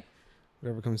 Okay.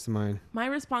 Whatever comes to mind. My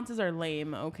responses are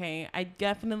lame, okay? I'd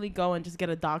definitely go and just get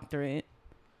a doctorate.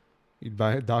 You'd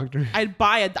buy a doctor? I'd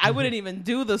buy it. I wouldn't even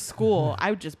do the school.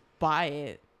 I would just buy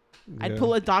it. Yeah. I'd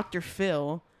pull a Dr.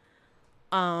 Phil.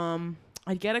 I'd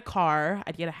get a car.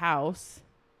 I'd get a house.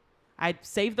 I'd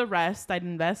save the rest. I'd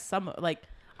invest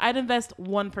I'd invest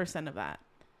 1% of that.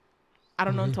 I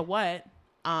don't know into what.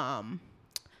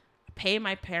 Pay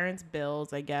my parents'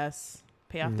 bills, I guess.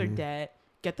 Pay off their debt.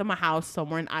 Get them a house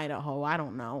somewhere in Idaho. I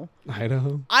don't know.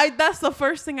 Idaho? That's the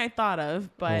first thing I thought of.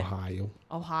 But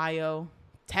Ohio.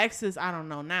 Texas, I don't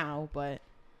know now, but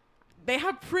they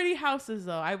have pretty houses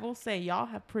though. I will say y'all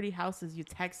have pretty houses, you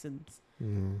Texans.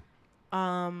 Mm-hmm.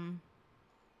 I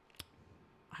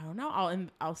don't know.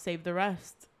 I'll save the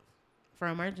rest for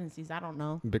emergencies. I don't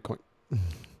know. Bitcoin.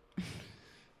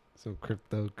 So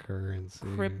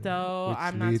cryptocurrency. Crypto. Which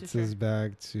I'm not too leads sure. us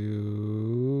back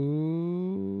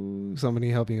to somebody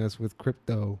helping us with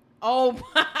crypto. Oh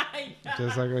my God.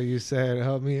 Just like what you said,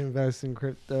 help me invest in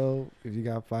crypto. If you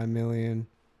got $5 million,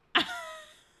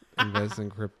 invest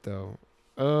in crypto.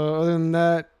 Other than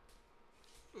that,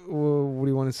 what do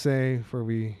you want to say before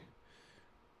we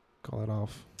call it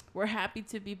off? We're happy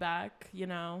to be back. You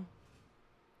know,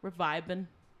 we're vibing.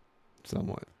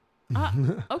 Somewhat.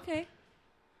 Okay.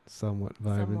 Somewhat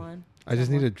vibing. Someone. I just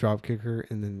need a drop kicker,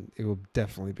 and then it will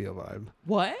definitely be a vibe.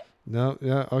 What? No,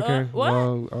 yeah, okay. What?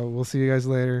 Well, we'll see you guys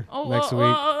later next week.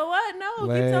 What?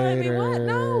 No, you're telling me what?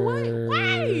 No,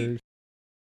 wait.